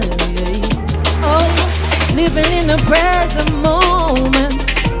moment, yeah. Oh, living in the present moment.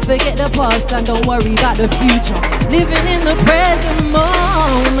 Forget the past and don't worry about the future. Living in the present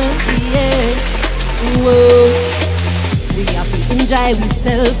moment, yeah. Whoa. We have to enjoy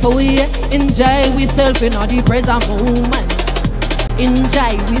ourselves, oh yeah. Enjoy ourselves in the present moment.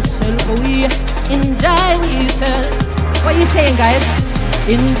 Enjoy ourselves, oh yeah. Enjoy ourselves. What you saying, guys?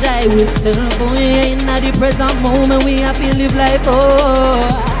 Enjoy ourselves, oh yeah. In the present moment, we have to live life, oh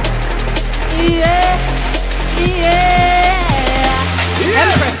yeah, yeah.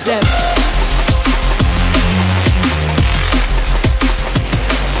 Empress them.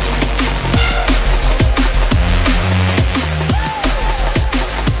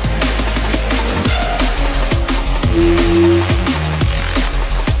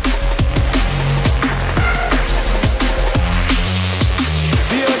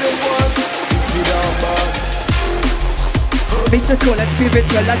 Mystical and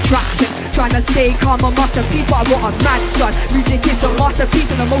spiritual attraction. Trying to stay calm, a masterpiece, but I got a mad son. Music is a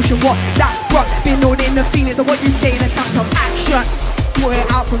masterpiece and emotion, what that brought. Been known in the feelings of what you say, let's have some action. Pour it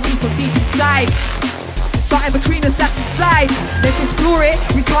out from deep inside. Something between us that's inside. Let's explore it,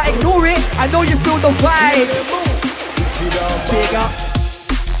 we can't ignore it. I know you feel the vibe.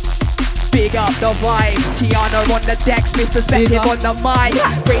 Big up the vibe. Tiana on the decks, Miss Perspective on the mic.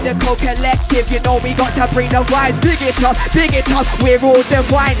 Bring the code collective, you know we got to bring the vibe. Big it up, we're all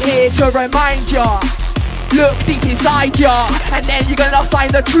divine here to remind ya. Look deep inside ya, and then you're gonna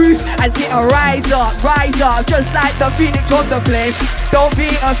find the truth as it rise up, just like the phoenix on the flame. Don't be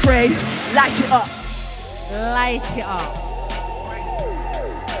afraid, light it up. Light it up.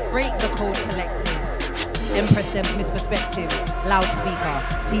 Break the code collective. Empress them, Miss Perspective. Loudspeaker,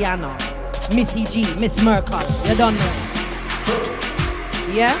 Tiana. Missy G, Miss Merkel, you don't know.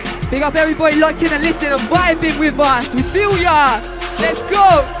 Yeah? Big up everybody locked in and listening and vibing with us. We feel ya. Let's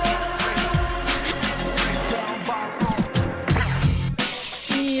go.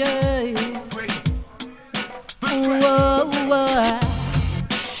 Yeah. Whoa, whoa.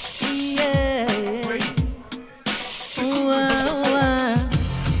 Yeah. Whoa.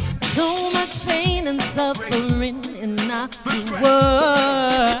 So much pain and suffering in our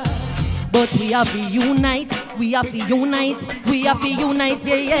world. But we have to unite, yeah.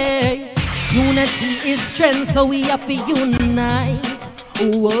 Unity is strength, so we have to unite.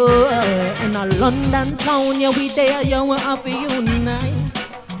 Oh, in a London town, yeah, we there, yeah, we have to unite.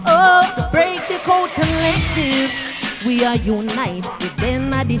 Oh, break the code collective, we are unite.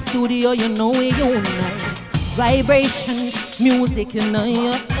 Within the studio, you know we unite. Vibration, music in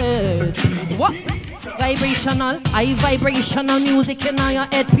your head. What? Vibrational, high vibrational music in your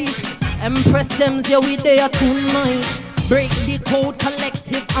headpiece. Empress them, yeah, we there tonight. Break the code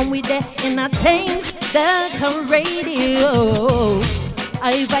collective, and we there in a Thames Delta radio.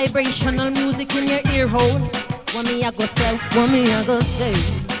 High vibrational music in your ear hole. What me I go sell, what me I go say.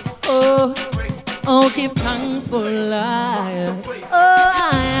 Oh, give thanks for life.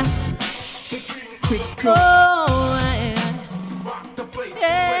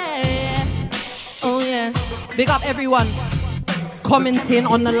 Yeah. Oh yeah. Big up everyone commenting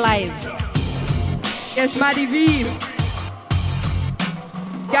on the live. Yes, Maddie V.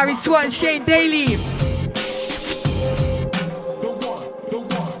 Gary Swat and Shane Daly.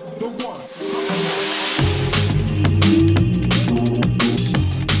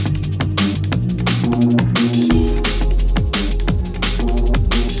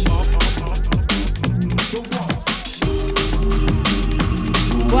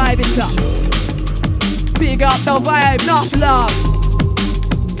 Vibe it up. Big up the vibe, enough love.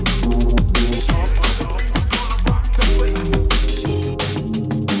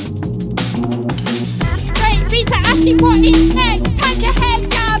 Asking what is next? Time to head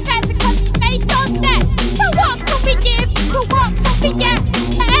down, better cause it's based on that. So what can we give? For what can we get?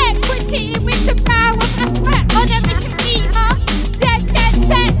 Equity with the power of aspect. On a mission meter, dead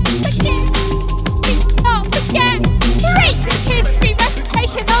set. Forget, we not forget. Racist history,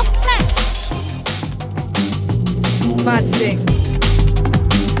 reputation of flesh. Mad thing.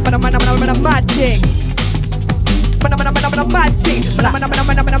 Mad thing.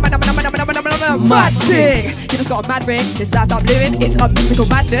 Mad thing. You just got a mad ring. This life I'm living, it's a mystical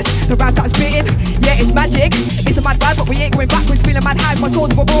madness. The rap that I'm spitting, yeah, it's magic. It's a mad vibe, but we ain't going backwards. Feeling mad high, my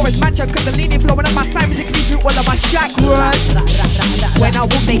soul's for raw as mantra. Kundalini flowing up my spine, musically through all of my chakras. When I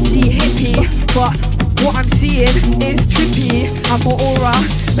walk, they see hippie, but what I'm seeing is trippy. I'm more aura,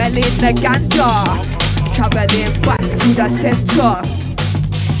 smelling the ganja. Traveling back to the center.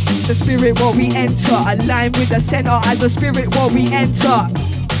 The spirit where we enter, align with the center as the spirit where we enter.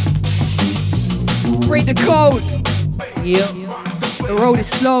 Break the code. Yep. The road is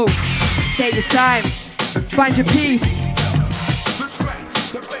slow. Take your time. Find your peace.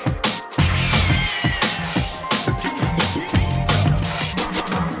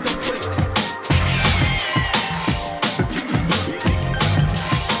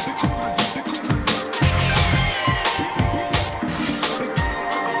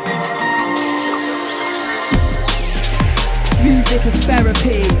 Music is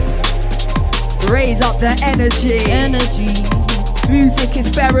therapy. Raise up the energy. Music is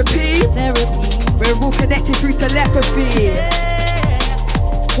therapy. We're all connected through telepathy.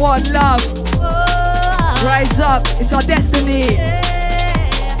 One love. Rise up. It's our destiny.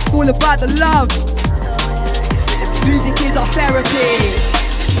 It's all about the love. Music is our therapy.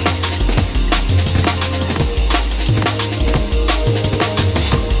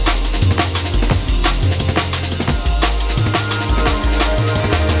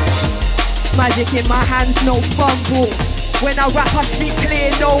 Magic in my hands, no fumble. When I rap, I speak clear,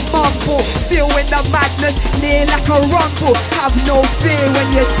 no mumble. Feeling the madness, near like a rumble. Have no fear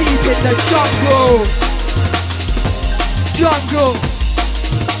when you're deep in the jungle. Jungle.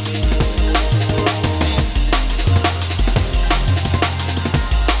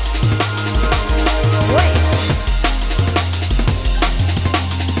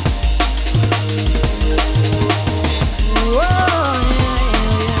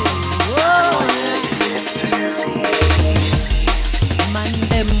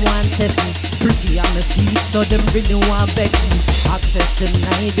 Pretty on the street, so them really want vex me. Access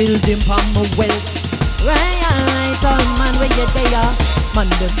denied, building from my wealth. Right, all man, where you there? Man,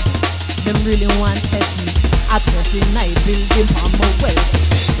 them really want test me. Access denied, building from my wealth.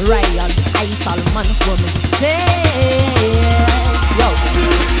 Right, all man, woman. Hey, yo,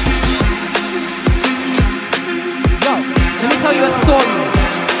 let me tell you a story.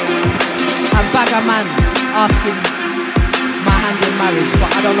 A bagger man asking my hand in marriage,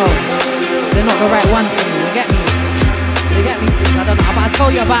 but I don't know. They're not the right one for me, you get me? You get me, sis? I don't know, but I'll tell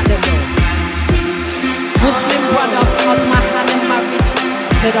you about them though. Muslim brother asked my hand in marriage.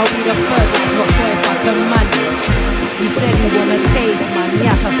 Said I'll be the third, but I'm not sure if I can manage. He said he wanna taste my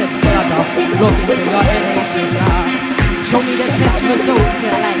nyash. I said, brother, log into your NHS. Show me the test results,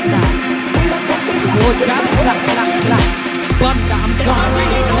 yeah, like that. More jabs, clap, clap, clap. Bunda, I'm gone,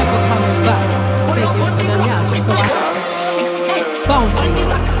 never coming back. Begging for the nyash, so I had to boundaries,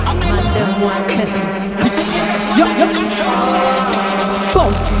 man, them want test me. Yo, boundaries, man,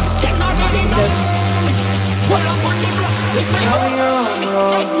 them.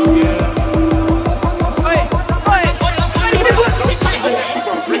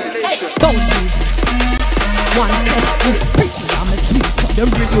 Boundaries, one test me. Pretty, I'm a sweet, so them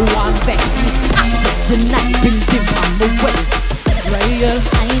really want vex me. Access denied, building from the way. Royal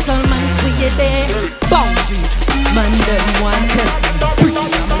eyes on man, we get there. Boundaries. Man, them want test me. Pretty,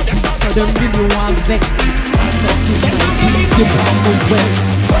 I'm a sweet, so them really want vex me. Access to my people, I'm away.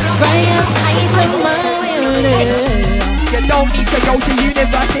 Brian, I don't mind. You don't need to go to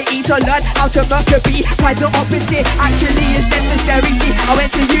university to learn how to murk a beat. Quite the opposite, actually is necessary. See, I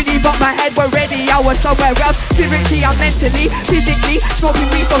went to uni but my head was ready. I was somewhere else, spiritually and mentally, physically, smoking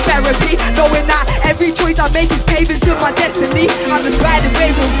weed for therapy. Knowing that every choice I make is paving to my destiny. I'm just riding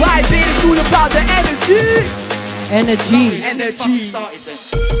waves with vibing, it's all about the energy. Energy. Energy.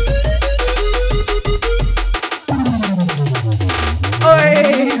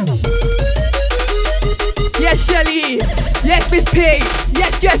 Oi. Yes, Shelly. Yes, Miss P.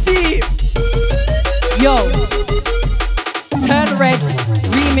 Yes, Jessie. Yo, Turn Red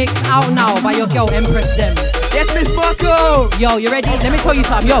remix out now by your girl Empress Them. Yes, Miss Marco. Yo, you ready? Let me tell you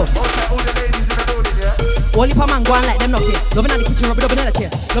something. Yo. Only per man go on like them knock it. Loving on the kitchen, rubbing up in the chair.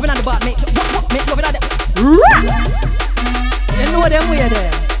 Loving on the bar, make loving on the. You know them way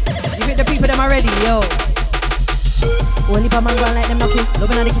there. You think the people them are ready, yo. Only per man go on like them knock it.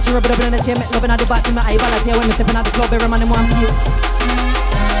 Loving on the kitchen, rubbing up in the chair. Make loving on the bar, in my eyeballs here when me stepping out the club. Every man them want to feel.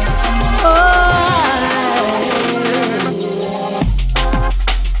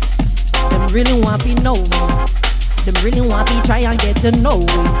 Them really want to know me. Them really want to try and get to know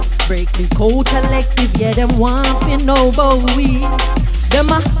we. Break the code collective, yeah, them want to know about we. Them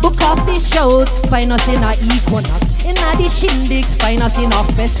a book off the shows, find us in a Equinox, in a the Shindig, find us in a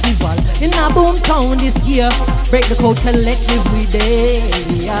festival, in a Boomtown this year. Break the code collective, we there,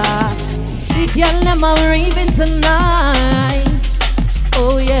 yeah. The girl them a raving tonight,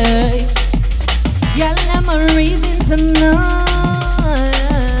 oh yeah. Girl them a raving tonight.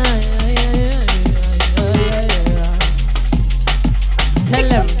 Tell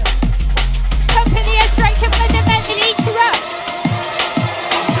them. Company is straight and fundamentally corrupt.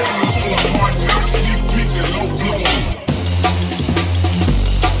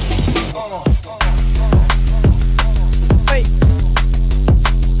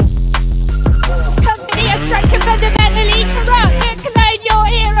 Company is straight and fundamentally corrupt. The colonial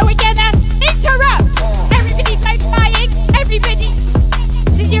era, we're gonna interrupt. Everybody's like flying. Everybody.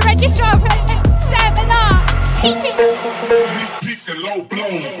 Did you register for seminar? Teaching. Peaks and low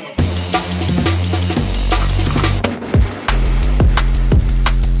blows.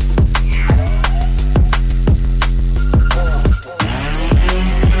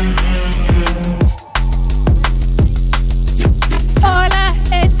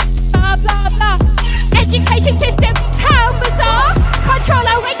 Education system, how bizarre. Control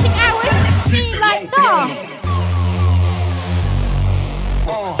our waking hours, be like nah.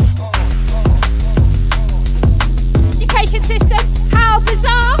 Education system, how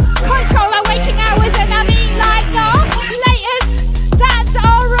bizarre. Control our waking hours and I mean like nah. Laters, that's au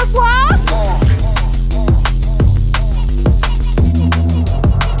revoir.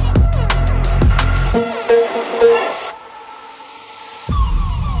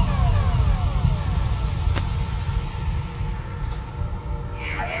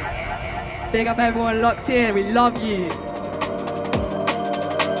 Big up everyone locked in, we love you.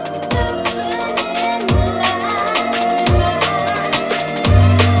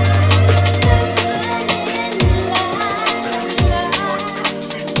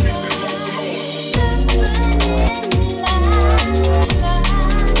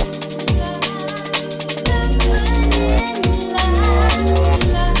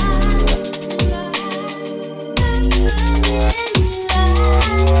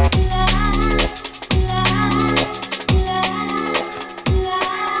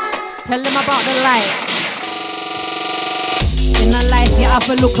 Tell them about the life. In a life you have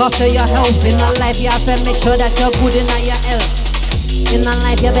to look after your health. In a life you have to make sure that you're good in your health. In a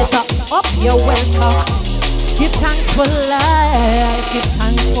life you better up your welcome. Give thanks for life. Give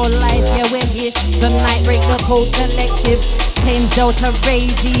thanks for life. Yeah, we're here tonight. Break the code collective. Thames out of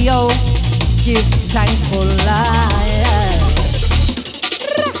radio. Give thanks for life.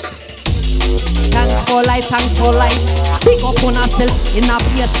 Thanks for life, thanks for life. Pick up on ourselves in a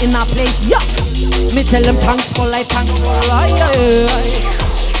place, yeah. Me tell them thanks for life, thanks for life.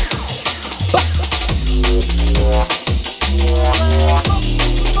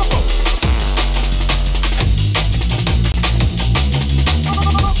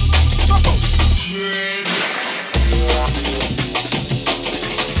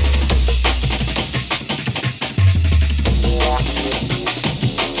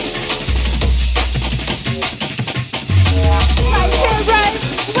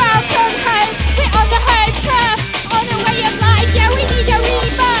 On the way of life, yeah, we need a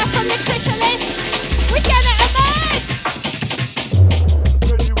rebirth from the chrysalis. We're gonna emerge.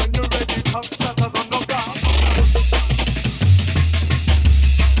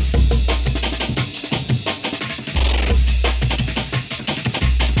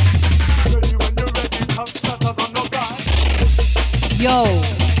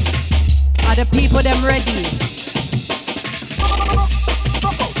 Are the people them ready?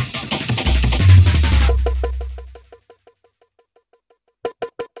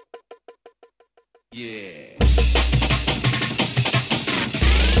 Yeah.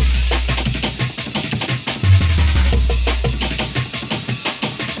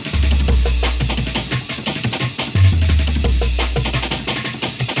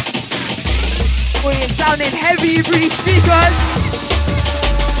 We're sounding heavy, pretty speakers.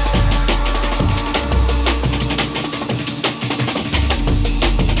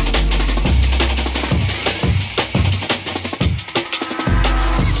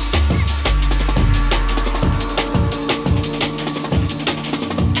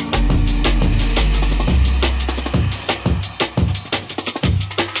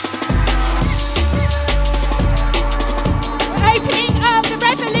 Opening of the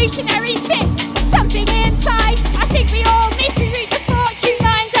revolutionary fist. Something inside. I think we all need to read the fortune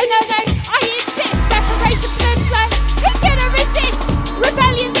lines. Oh no, I insist. Reparations blood flow. Who's gonna resist?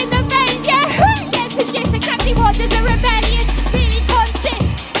 Rebellions in the veins. Yeah, who gets to gist? Exactly what does a rebellion really consist?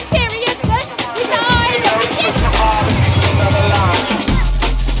 Seriousness with the eyes of the shit.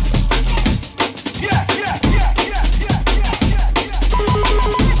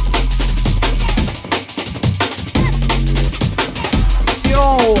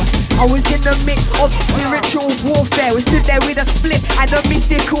 I was in the mix of spiritual warfare. We stood there with a split and a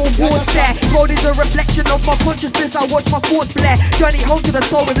mystical warfare. Road is a reflection of my consciousness. I watch my thoughts flare. Journey home to the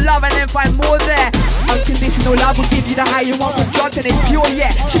soul with love and then find more there. Unconditional love will give you the high you want with drugs and it's pure,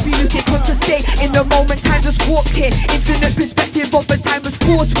 yeah. Should be lucid, conscious state. In the moment, time just walks here. Infinite perspective of the timeless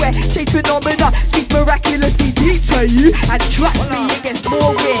force where shape phenomena speak miraculously deep to you. And trust me, it gets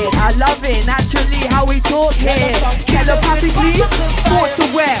more weird. I love it, naturally how we talk here. Telepathically, thoughts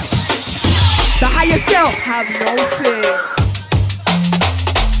aware. The higher self, have no fear.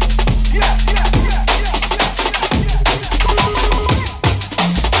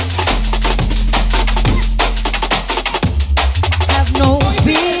 Have no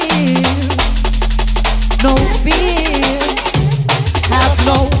fear, no fear. Have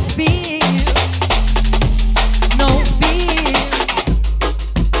no fear, no fear.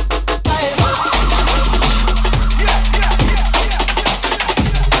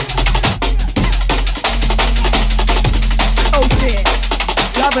 Oh shit,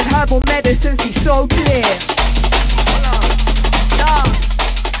 love and herbal medicine, see so clear.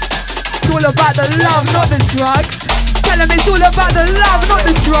 It's all about the love, not the drugs. Tell them it's all about the love, not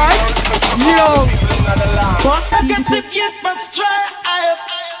the drugs. Yo, I guess if you must try,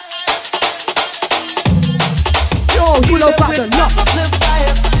 yo, it's all about the love.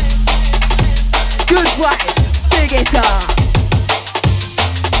 Good vibes, big guitar.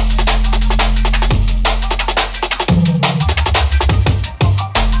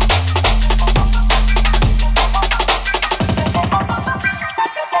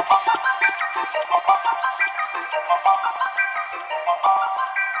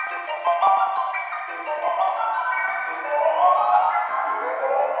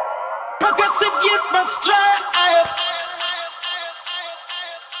 progressive youth must try.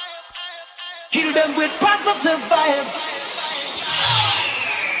 Kill them with positive vibes.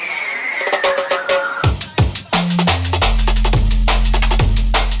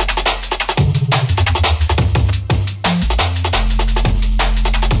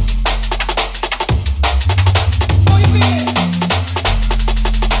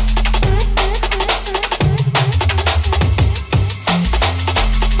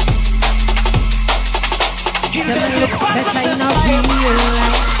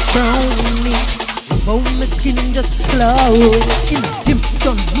 Just flow in the gym,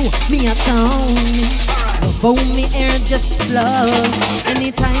 don't know me a town. Love how me air just flow.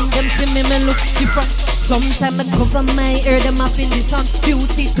 Anytime them see me look different. Sometimes I cover my ear, them a feel listen.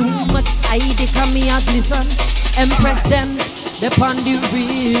 Beauty too much, I declare me a glisten. Impress them, they on the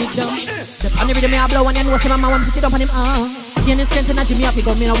rhythm. They on the rhythm, me a blow and you know say mama want to sit up on him. Gain strength in a gym, me a pick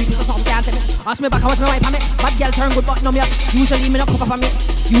up me now we pick up some can't tell me. Ask me back, watch me wipe on me. Bad girl turn good, but no me up. Usually me no cover for me.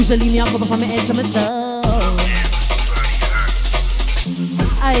 Usually me a cover for me head to myself.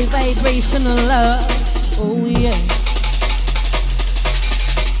 I vibrational love, oh yeah.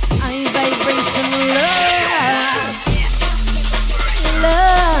 I vibrational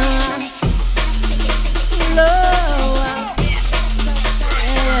love,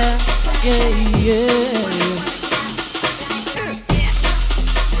 yeah, yeah, yeah.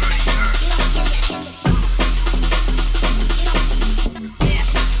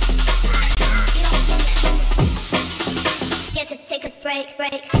 Get to take a break.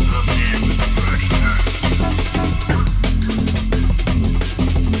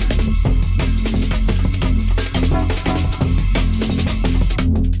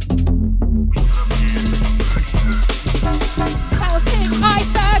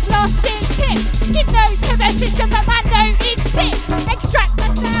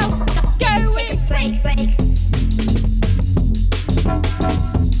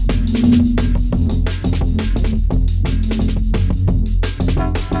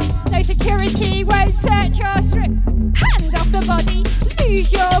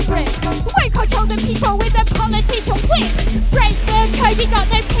 Won't control the people with a politician whip. Break the code, we got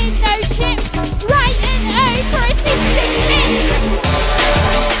no pin, no chip. Right and O for a system glitch.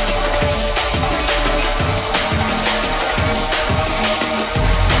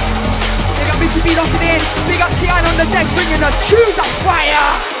 They got me to be locking in. Big up Tian on the deck, bringing the tunes on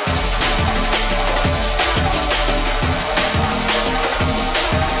fire.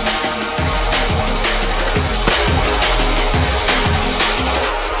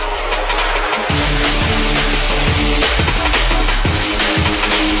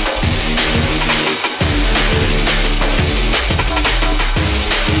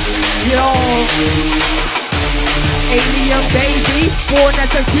 Yo, alien baby, born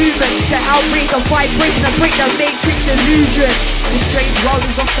as a human to outbreak the vibration and break the matrix illusion. The strange world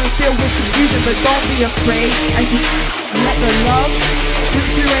is often filled with confusion, but don't be afraid as you let the love bring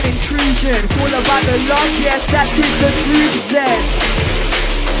through an intrusion. It's all about the love, yes, that is the truth then.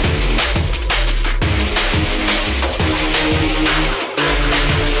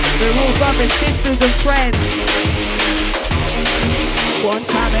 We're all brothers, sisters and friends. One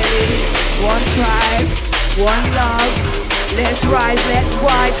family, one tribe, one love. Let's rise, let's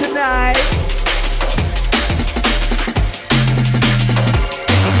fly tonight.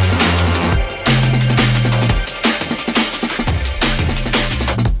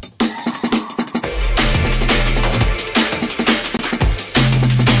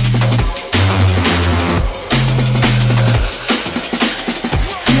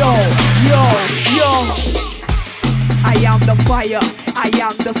 Yo, I am the fire, I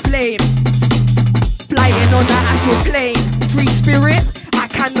am the flame. Flying on an astral plane. Free spirit, I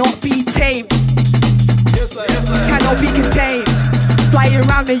cannot be tamed. Cannot be contained. Flying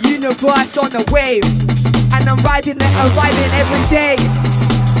around the universe on a wave. And I'm riding it, arriving every day.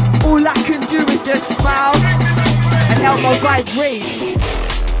 All I can do is just smile and help my vibe raise.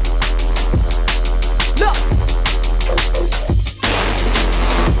 Look!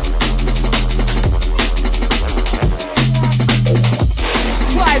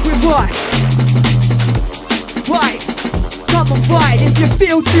 Ride with us. Right, come and ride. If you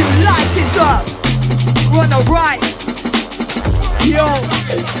feel too light, it's up. Wanna ride? Yo.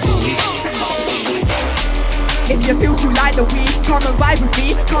 If you feel too light the weed, come and vibe with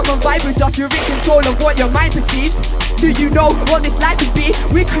me. Come and vibe with us. You're in control of what your mind perceives. Do you know what this life would be?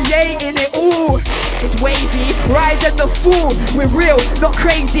 We're creating it all. It's wavy, rise and the fool. We're real, not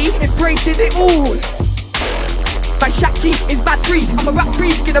crazy, embracing it all. My Shakti is bad breeze. I'm a rap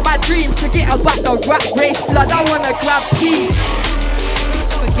freak in a bad dream. Forget about the rat race. Blood, I wanna grab peace.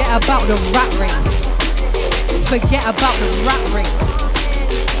 Forget about the rat race. Forget about the rat race.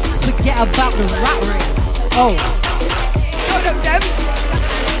 Forget about the rat race. Oh. Go them.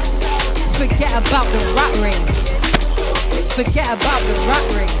 Forget about the rat race. Forget about the rat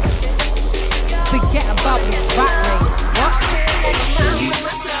race. Forget about the rat race. What?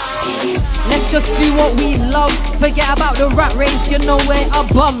 Let's just do what we love. Forget about the rat race, you know we're a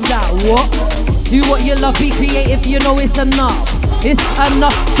bum that. What? Do what you love, be creative, you know it's enough. It's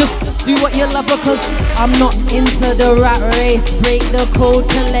enough, just do what you love because I'm not into the rat race. Break the code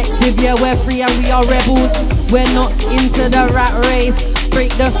collective, yeah we're free and we are rebels. We're not into the rat race.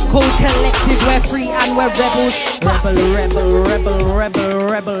 Break the code collective, we're free and we're rebels. Rebel, rebel, rebel, rebel,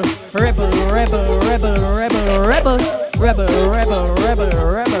 rebel, rebel, rebel, rebel, rebel, rebel, rebel, rebel, rebel,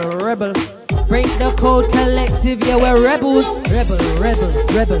 rebel, rebel. Break the code collective, yeah we're rebels. Rebel, rebel,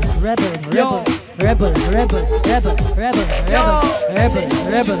 rebel, rebel, rebel, rebel, rebel, rebel, rebel, rebel, rebel,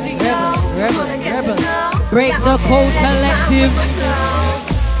 rebel, rebel, rebel, rebel. Break the code collective.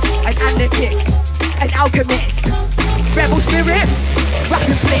 An anarchist, an alchemist, rebel spirit,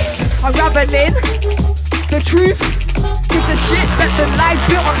 rapping bliss, unraveling the truth is the shit that the lies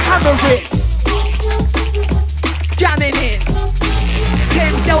built on hammering. Jamming in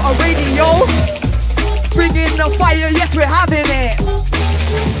Thames Delta Radio, bringing the fire, yes we're having it.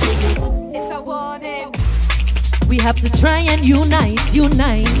 It's a warning. We have to try and unite.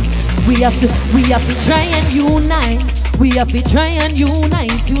 We have to try and unite. We have to try and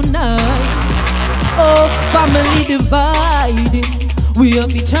unite tonight. Oh, family divided. We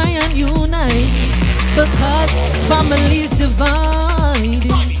have to try and unite because family's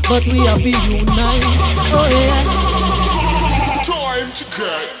divided. But we have to unite. Oh yeah. Time to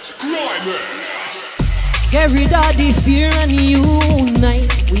get grimy. Get rid of the fear and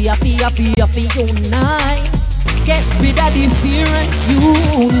unite. We have to unite. Get rid of the fear and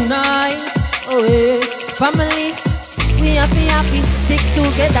unite. Oh yeah. Family, we happy, stick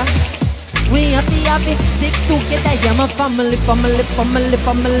together. We happy, stick together. Yeah, my family, family, family,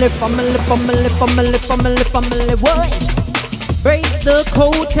 family, family, family, family, family, family. What? Break the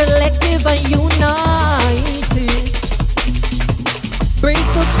code, collective and united. Break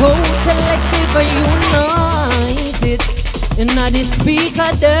the code, collective and united. And now the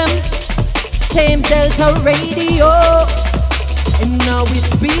speaker them, Thames Delta Radio. And now we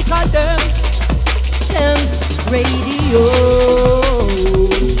speak of them, Thames Radio.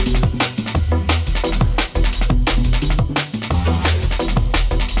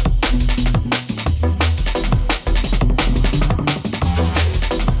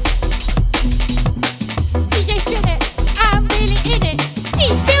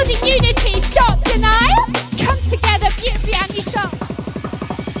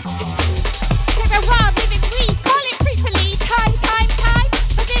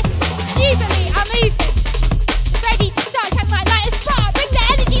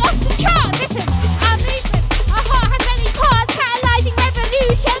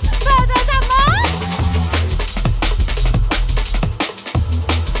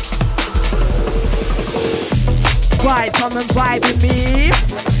 Vibe, come and vibe with me.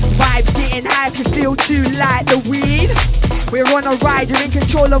 Vibes getting high if you feel too light the weed. We're on a ride, you're in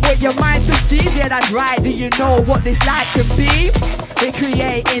control of what your mind perceives. Yeah, that's right, do you know what this life can be? We're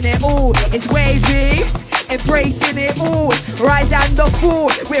creating it all, it's wavy. Embracing it all, rise and the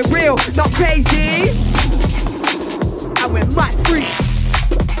fall. We're real, not crazy. And we're mad free.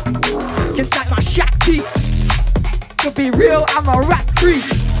 Just like my Shakti. To be real, I'm a rat free.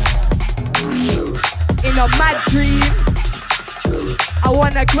 In a mad dream, I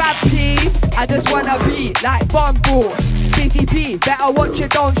wanna grab peace. I just wanna be like Bumble. CCP, better watch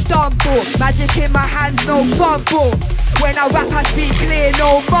it, don't stumble. Magic in my hands, no fumble. When I rap, I speak clear,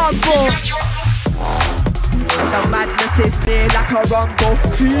 no mumble. The madness is near like a rumble.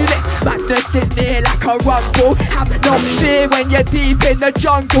 Feel it, madness is near like a rumble. Have no fear when you're deep in the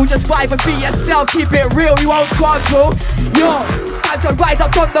jungle. Just vibe and be yourself, keep it real, you won't crumble. Yo, time to rise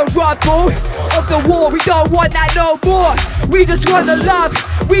up from the rubble of the war, we don't want that no more. We just want the love,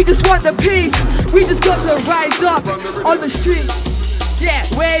 we just want the peace. We just got to rise up on the street. Yeah,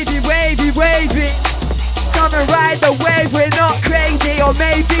 wavy, wavy, wavy. Come and ride the wave, we're not crazy. Or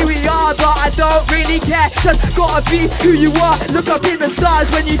maybe we are, but I don't really care. Just gotta be who you are. Look up in the stars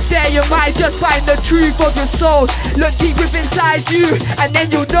when you stare. You might just find the truth of your soul. Look deep within inside you, and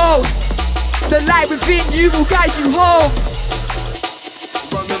then you'll know the light within you will guide you home.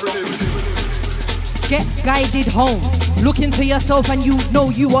 Get guided home. Look into yourself and you know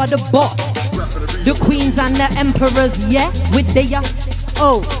you are the boss. The queens and the emperors, yeah, with their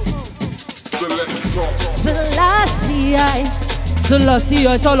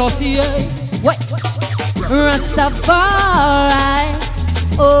Selassie, what? Rastafari,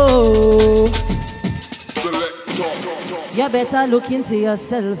 oh. You better look into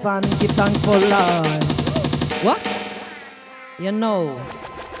yourself and give thanks for life. What? You know.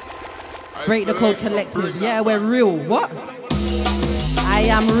 Break the code collective, yeah, we're real, what? I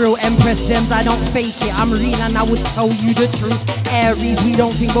am real, Empress Thames, I don't fake it. I'm real and I would tell you the truth. Aries, we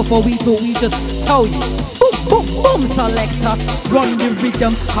don't think before we talk, we just tell you. Boom, boom, boom, selector, run the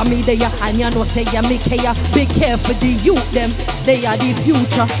rhythm. Come me there and you know say you make care. Be careful the youth them, they are the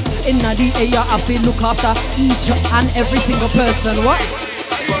future. In the air, I feel look after each and every single person, what?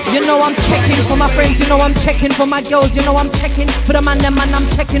 You know I'm checking for my friends, you know I'm checking for my girls, you know I'm checking for the man, them and I'm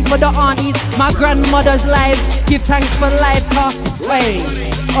checking for the aunties. My grandmother's life, give thanks for life, car.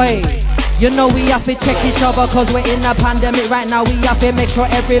 Oi, you know we have to check each other cause we're in a pandemic right now. We have to make sure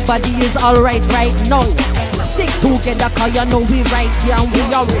everybody is alright right now. Stick together cause you know we right here and we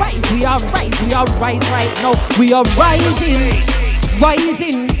are right, we are right, we are right now. We are rising,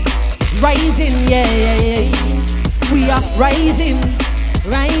 yeah. We are rising,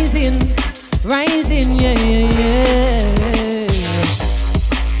 yeah.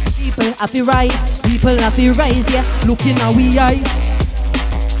 People have to rise, yeah. Looking how we are.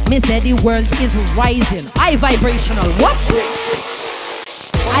 Me say the world is rising. High vibrational, what?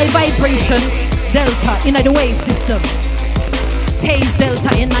 High vibration, delta in the wave system. Thames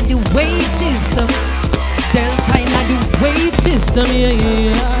Delta in the wave system. Delta in the wave system,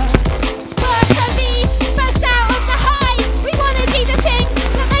 yeah.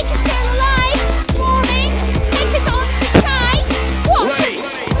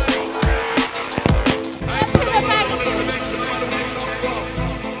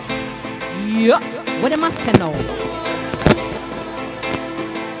 Yeah, what am I saying now?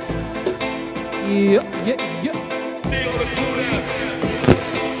 Yeah.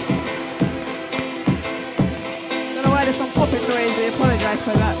 Don't know why there's some popping noise, I apologise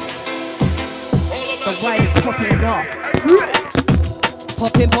for that. The vibe is popping off.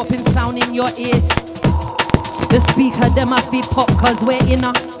 Popping sound in your ears. The speaker, them a fi pop, cause we're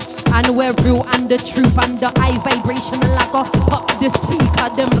inner. And we're real and the truth and the high vibration. Like a pop the speaker,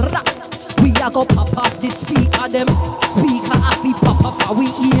 them rock. We a go pop off the speaker, them. Speaker a fi pop up, we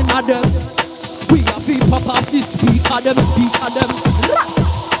inner them. We a fi pop off the speaker, them. Speaker, them rock.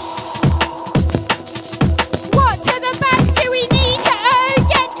 What to the max do we need to own?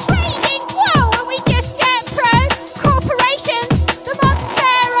 Get training, whoa, and we just get pro. Corporations, the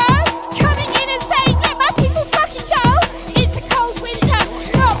Montero, coming in and saying, let my people fucking go. It's a cold winter,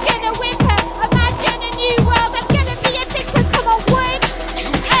 not gonna whimper. Imagine a new world, I'm gonna be a thinker. Come on, work,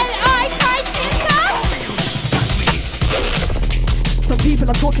 and I fight sister. Some people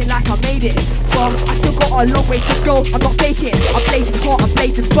are talking like I made it. But I still got a long way to go. I'm not faking. I'm blazing hot, I'm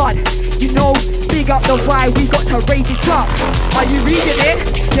blazing fun. You know, big up the vibe, we got to raise it up. Are you reading it?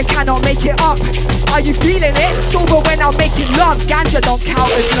 You cannot make it up. Are you feeling it? Sober when I'm making love. Ganja don't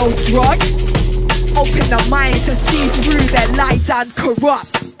count as no drug. Open the mind to see through their lies and corrupt.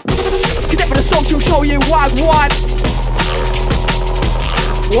 Connect with the social show you wagwan.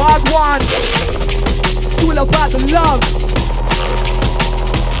 Wagwan. It's all about the love.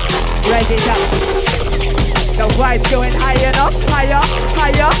 Raise it up. The vibe's going high enough, higher,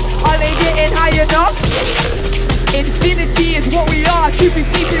 higher. Are they getting high enough? Infinity is what we are. Keep it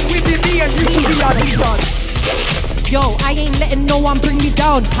sleeping within me and you should be our sun. Yo, I ain't letting no one bring me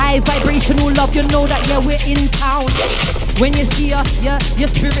down. High vibrational love, you know that yeah, we're in town. When you see us, yeah, your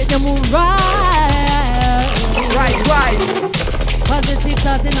spirit them will rise. Right. Positive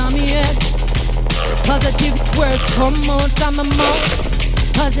thoughts in on me head. Positive words come out of my mouth.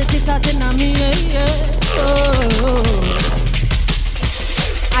 Positive thoughts in on me head. Oh.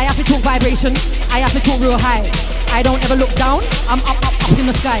 I have to talk vibration. I have to talk real high. I don't ever look down. I'm up in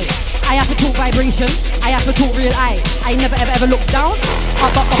the sky. I have to talk vibration. I have to talk real high. I never ever look down.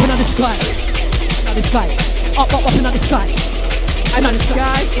 Up in the sky. In the sky. Up in the sky. And on the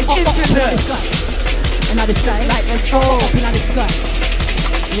sky. It's up in the infinite. sky. And on the sky. Like a soul. Up in the sky.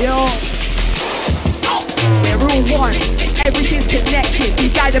 Yo. We're all one. Everything's connected. Be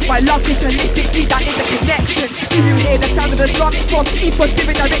guided by love. It's holistically that is a connection. Do you hear the sound of the drum? From each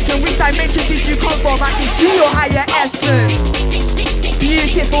different direction. Which dimension did you come from? I can see your higher essence.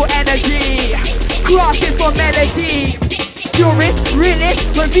 Beautiful energy. Crafted for melody. Purist,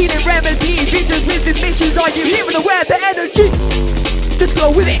 realist, revealing remedy. Visions, wisdom, missions. Are you hearing the word, the energy? Just go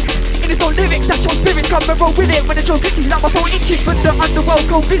with it. In its own lyrics, that's your spirit. Come and roll with it. When the show glitches, like my phone itches. But the underworld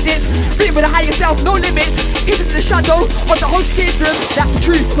go visits. Being with the higher self, no limits. Even in the shadow of the whole schism. That's the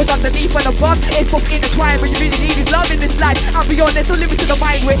truth. Cause underneath and above, it's both intertwined. What you really need is love in this life. And beyond, there's no limits to the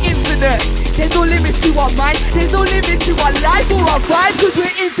mind. We're infinite. There's no limits to our mind. There's no limits to our life or our vibe. Cause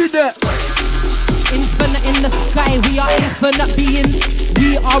we're infinite. Infinite in the sky, we are infinite beings.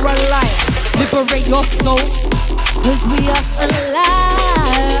 We are alive. Liberate your soul, cause we are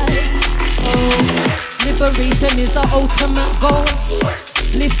alive. Oh, liberation is the ultimate goal.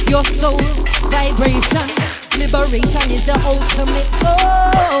 Lift your soul, vibration. Liberation is the ultimate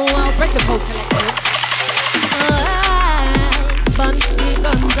goal. I'll break the code collective. Bunch the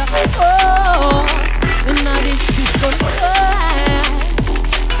guns up. Oh, and now this is gonna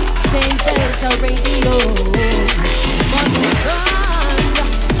Thames the radio. Bunch the guns up.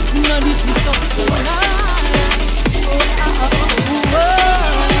 Now this is gonna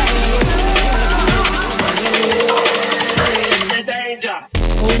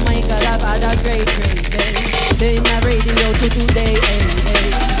Oh my God, I've had a great day. Day my radio to today.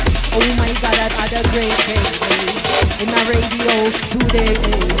 Oh my God, I've had a great day. In my radio today.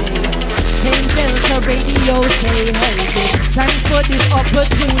 Thames the radio say hey. Thanks for this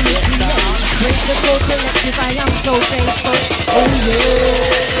opportunity. Break the code collective, I am so thankful. Oh yeah.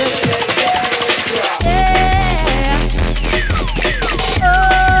 Yeah.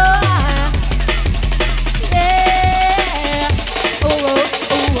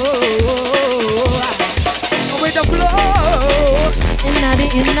 With the flow. In the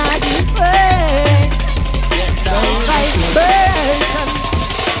way. The vibration.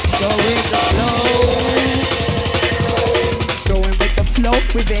 Go with the flow. Going with the flow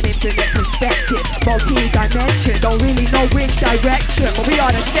with an infinite perspective. Multi-dimension, don't really know which direction. But we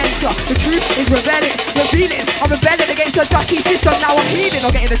are the center. The truth is revealing. I'm rebelling against the dirty system. Now I'm healing.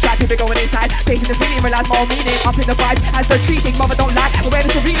 I'm getting distracted, we're going inside. Facing the feeling, realize more meaning. Up in the vibe, as the tree sing, mother don't lie.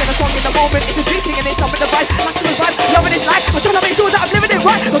 Awareness of reading, a song in the moment. It's a dreaming and it's up in the vibe. Maximum vibe, loving this life. I'm trying to make sure that I'm living it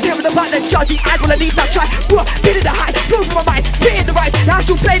right. Don't care with the part that judging eyes will at least not try. Did it the high, flow from my mind, spitting the right. Now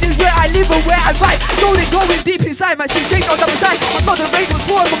Astral plane is where I live and where I vibe. Slowly going deep inside my seat, take on the side. I'm not the rage, was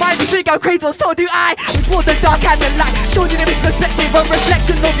born in my mind. You think I'm crazy, or so do I. Before the dark and the light, show you the mixed perspective, a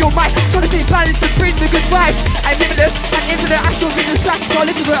reflection of your mind. Trying to stay balanced to bring the good vibes. I'm limitless and infinite, astral vision sight. Got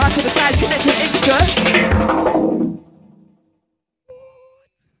a little bit out to the side, connected instant.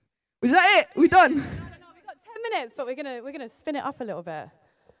 Is that it? We done? No, we've got 10 minutes, but we're gonna spin it up a little bit.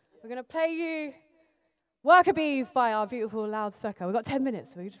 We're gonna play you Worker Bees by our beautiful loudspeaker. We've got 10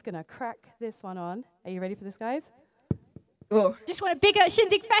 minutes, so we're just gonna crack this one on. Are you ready for this, guys? Oh. Just want to big up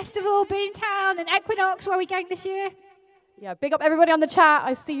Shindig Festival, Boomtown, and Equinox. Where are we going this year? Yeah, big up everybody on the chat.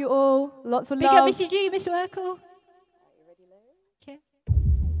 I see you all. Lots of Big love. up Mrs. G, Mr. Urkel. Okay.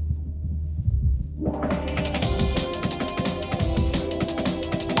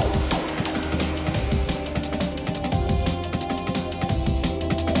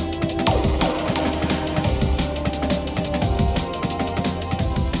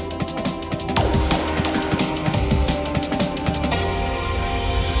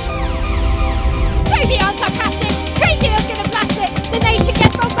 The nature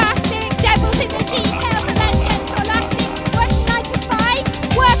gets bombastic, devils in the details, and then gets scholastic. Working 9 to 5,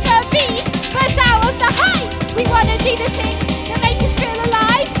 worker bees, burst out of the hive. We wanna do the things that make us feel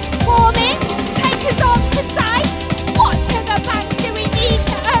alive. Swarming, take us on to sites. What to the banks do we need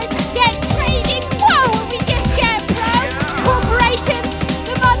to earn? Get trading, whoa, we just get pro. Corporations,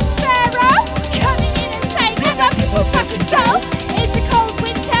 the month pharaoh, coming in and saying, let our people fucking go. It's a cold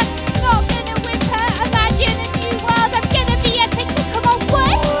winter, not gonna whimper. Imagine a new world, I'm gonna be a thing.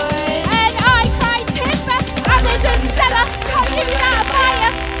 And I cry timber, Amazon seller, can't give me that a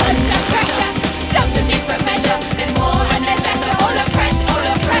buyer. Under pressure, some to different measure. There's more and there's less, all oppressed, all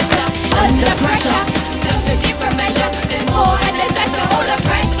oppressor. Under pressure, some to different measure. There's more and there's less, all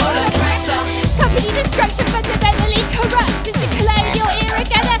oppressed, all oppressor. Company destruction fundamentally corrupt. It's a colonial era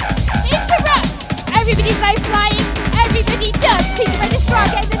gonna interrupt. Everybody's low flying, everybody does. See the registrar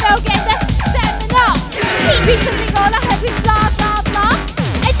getting the no getting the setting up. TV something all I heard is blah blah blah.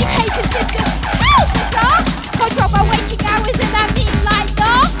 Education system, how bizarre. Control my waking hours and that means like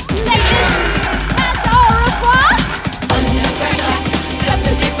no. Ladies, that's au revoir. Under pressure, some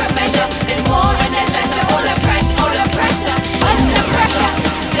to different measure. There's more and there's less, all oppressed, all oppressor. Under pressure,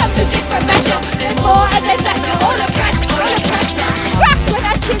 some to different measure. There's more and there's less, all oppressed, all oppressor. Crack when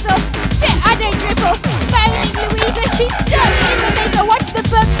I chisel, spit I don't dribble. Phoning Louisa, she's stuck in the middle. Watch the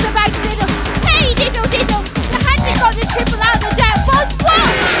books about diddle. Hey diddle diddle, the hand me got the triple out the damn buzz. Whoa!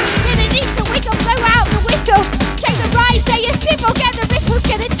 Didn't need to wiggle, blow out the whistle. Check the rise, say a symbol, get the ripples,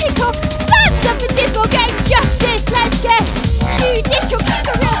 get a tickle. Lands up and dismal, get justice, let's get judicial, keep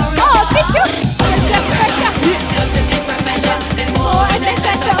it real, official. Under pressure, some to different measure. There's more and there's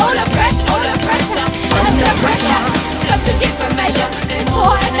less, all oppressed, all oppressor. Under pressure, some to different measure. There's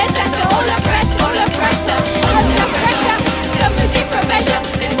more and there's less, all oppressed, all oppressor. Under pressure, some to different measure.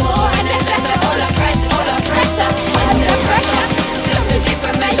 There's more and there's less, all oppressed, all oppressor. Under pressure, some to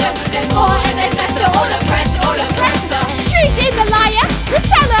different measure. There's more and there's less, all oppressed, all oppressor. Truth in the liar, the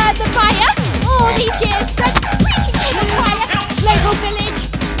seller, the buyer. All these years spent preaching to the choir. Global village,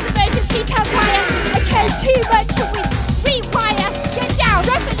 emergency town fire. I care too much and we rewire. Get down,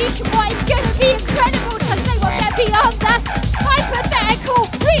 revolution wise, gonna be incredible. Cause they want their beyond the hypothetical.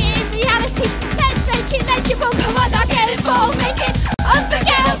 Real reality, let's make it legible. Come on now, get involved, make it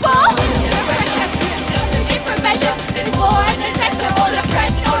unforgettable. Under pressure, some to different measure. There's more and there's less, all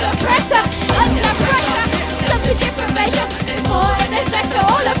oppressed, all oppressor. Under pressure, some to different measure. There's more and there's less,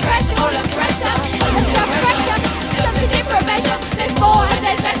 all oppressed, all oppressor. Under pressure, some to different measure. There's more and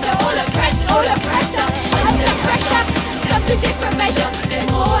there's less, all oppressed, all oppressor. Under pressure, some to different measure. There's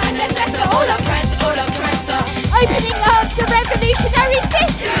more and there's less, all oppressed, all oppressor. Opening up the revolutionary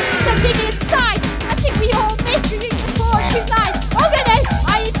fist. Something inside, I think we all missed. Reading the fortune lies. Oh no,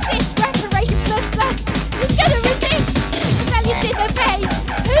 I insist. Reparation plus blood. Who's gonna resist? Rebellion's in the vein.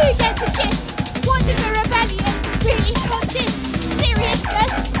 Who gets a gist? What does a rebellion really consist?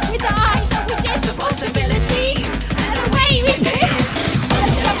 Seriousness with the eyes that we did the possibilities and away we piss.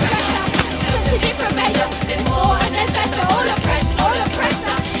 Under pressure, some to different measure. There's more and there's less, all oppressed, all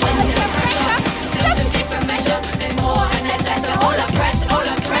oppressor. Under pressure, some to different measure. There's more and there's less, all oppressed, all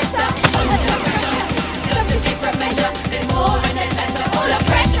oppressor. Under pressure, some to different measure. There's more and there's less, all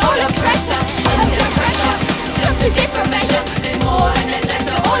oppressed, all oppressor. Under pressure, some to different measure. There's more and there's less,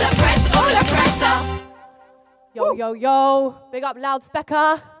 all oppressed, all oppressor. Yo, yo, yo. Big up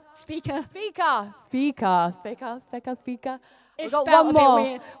loudspeaker. Speaker. Speaker. Speaker. Speaker. Speaker. Speaker. We It's got spelled one a bit more.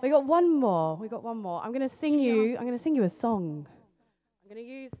 weird. We got one more. We got one more. I'm gonna sing you a song. I'm gonna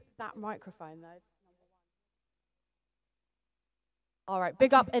use that microphone though. All right,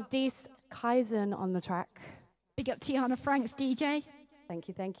 big up Adise Kaizen on the track. Big up Tiana Franks, DJ. Thank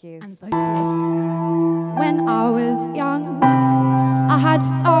you, thank you. And vocalist. When I was young, I had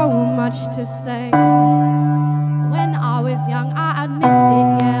so much to say. When I was young, I admit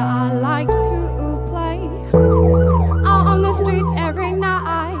it, yeah, I like to play. Out on the streets every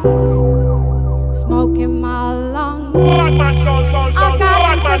night, smoking my lungs. I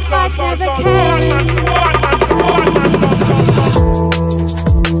got into fights, never caring.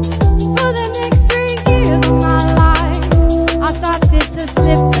 For the next 3 years of my life, I started to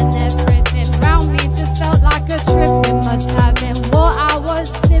slip and everything round me just felt like a trip. It must have been what I was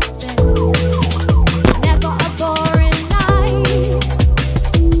sipping. Never a boring night.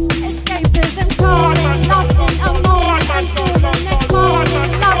 Escapism calling, lost in a moment until the next morning.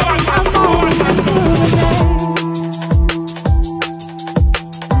 Lost in a moment until the day.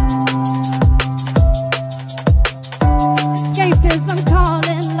 Escapism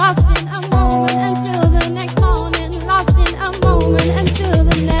calling, lost in a moment until the next morning. Lost in a moment until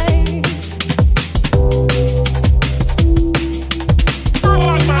the next. Lost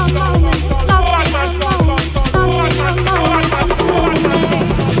in a moment, lost in a moment, lost in a moment until the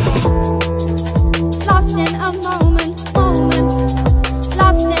next. Lost in a moment, moment.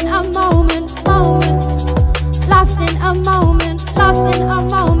 Lost in a moment, moment. Lost in a moment, lost in a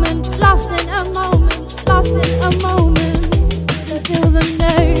moment, lost in a moment, lost in a moment until the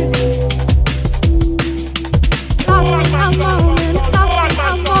next. Lost in a moment, lost in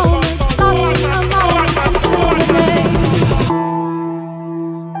a moment, lost in a moment until the next.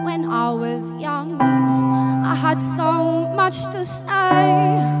 When I was young, I had so much to say.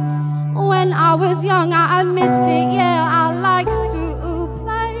 When I was young, I admit it, yeah, I like to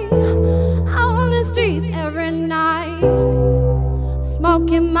play. Out on the streets every night,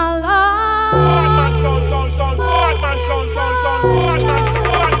 smoking my lungs.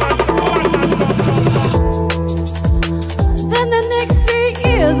 Then the next 3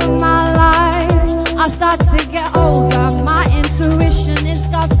 years of my life, I start to get older. My intuition, it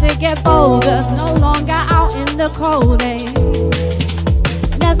starts to get bolder. No longer out in the cold,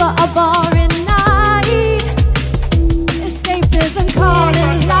 never a boring night. Escapism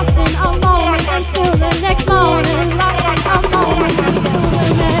calling, lost in a moment until the next morning. Lost in a moment until the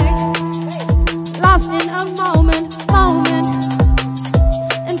next. Lost in a moment, moment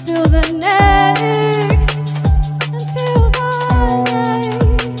until the next. Until the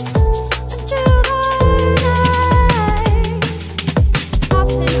next. Until the next.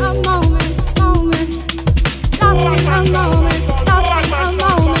 Lost in a moment, moment. Lost in a moment, lost in a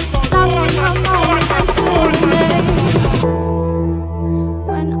moment, lost in a moment until the next.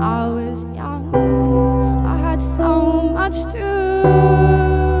 When I was young, I had so much to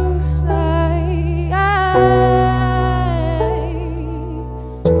say.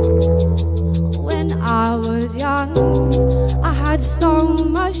 When I was young, I had so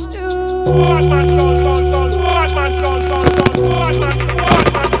much to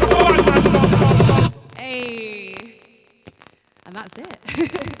Hey, and that's it.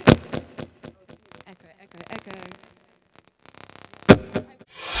 Echo, echo, echo.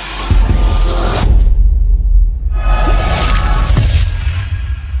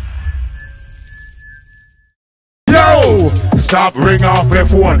 Yo! Stop, ring off the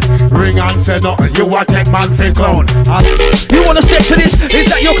phone. Ring and say nothing. You a take man for clown. You wanna step to this? Is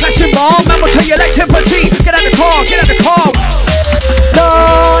that your clashing bomb? Man will tell you like temperature. Get out the car, get out the car. No,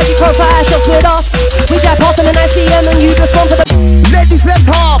 you can't fire shots with us. We get past in a nice BM and you just run for the. Ladies, let's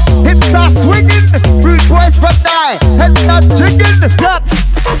hop. Hips are swinging. Rude boys from die. Heads not jigging. Up.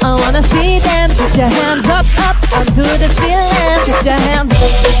 I wanna see them. Put your hands up, up. Undo the feeling. Put your hands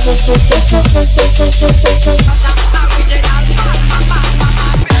up.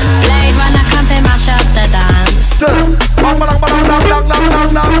 Blade runner come to mash up the dance.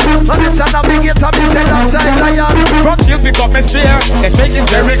 From you pick up my fear. It's making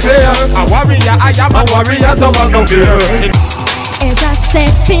very clear. A warrior, I am a warrior, so I'm no fear. As I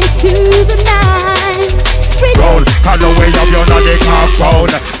step into the night, Roll, cut away up your naughty compound.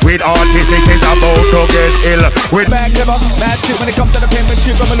 With artistic is about to get ill. With Bang never, mad shit when it comes to the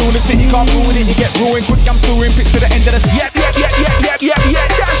penmanship. I'm a lunatic, you can't ruin it, you get ruined quick. I'm screwing pics to the end of the. Yeah,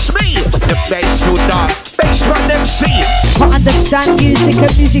 that's me. The bass too dark, bass run MC. I understand music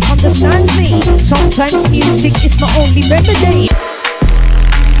and music understands me. Sometimes music is my only remedy.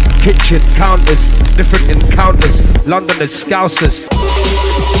 Kitchen counters, different encounters, Londoners, Scousers.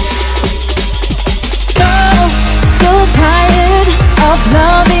 You're tired of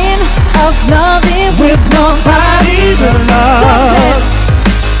loving with nobody but love.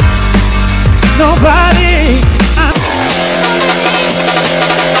 nobody.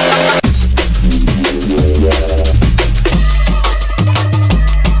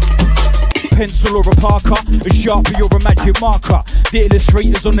 pencil or a parker, a sharpie or a magic marker. The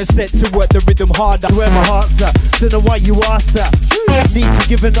illustrators on the set to work the rhythm harder. Where my heart's at, don't know why you asked that. Need to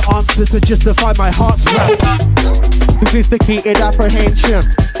give an answer to justify my heart's rap. Sophisticated apprehension.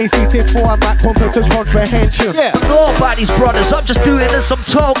 Instinctive format, competent comprehension. Yeah, I'm nobody's brothers, I'm just doing as I'm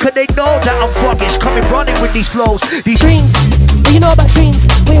told. Cause they know that I'm foggish, coming running with these flows. These dreams, what you know about dreams?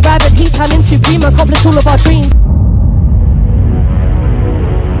 We arrive at heat time in supreme, accomplish all of our dreams.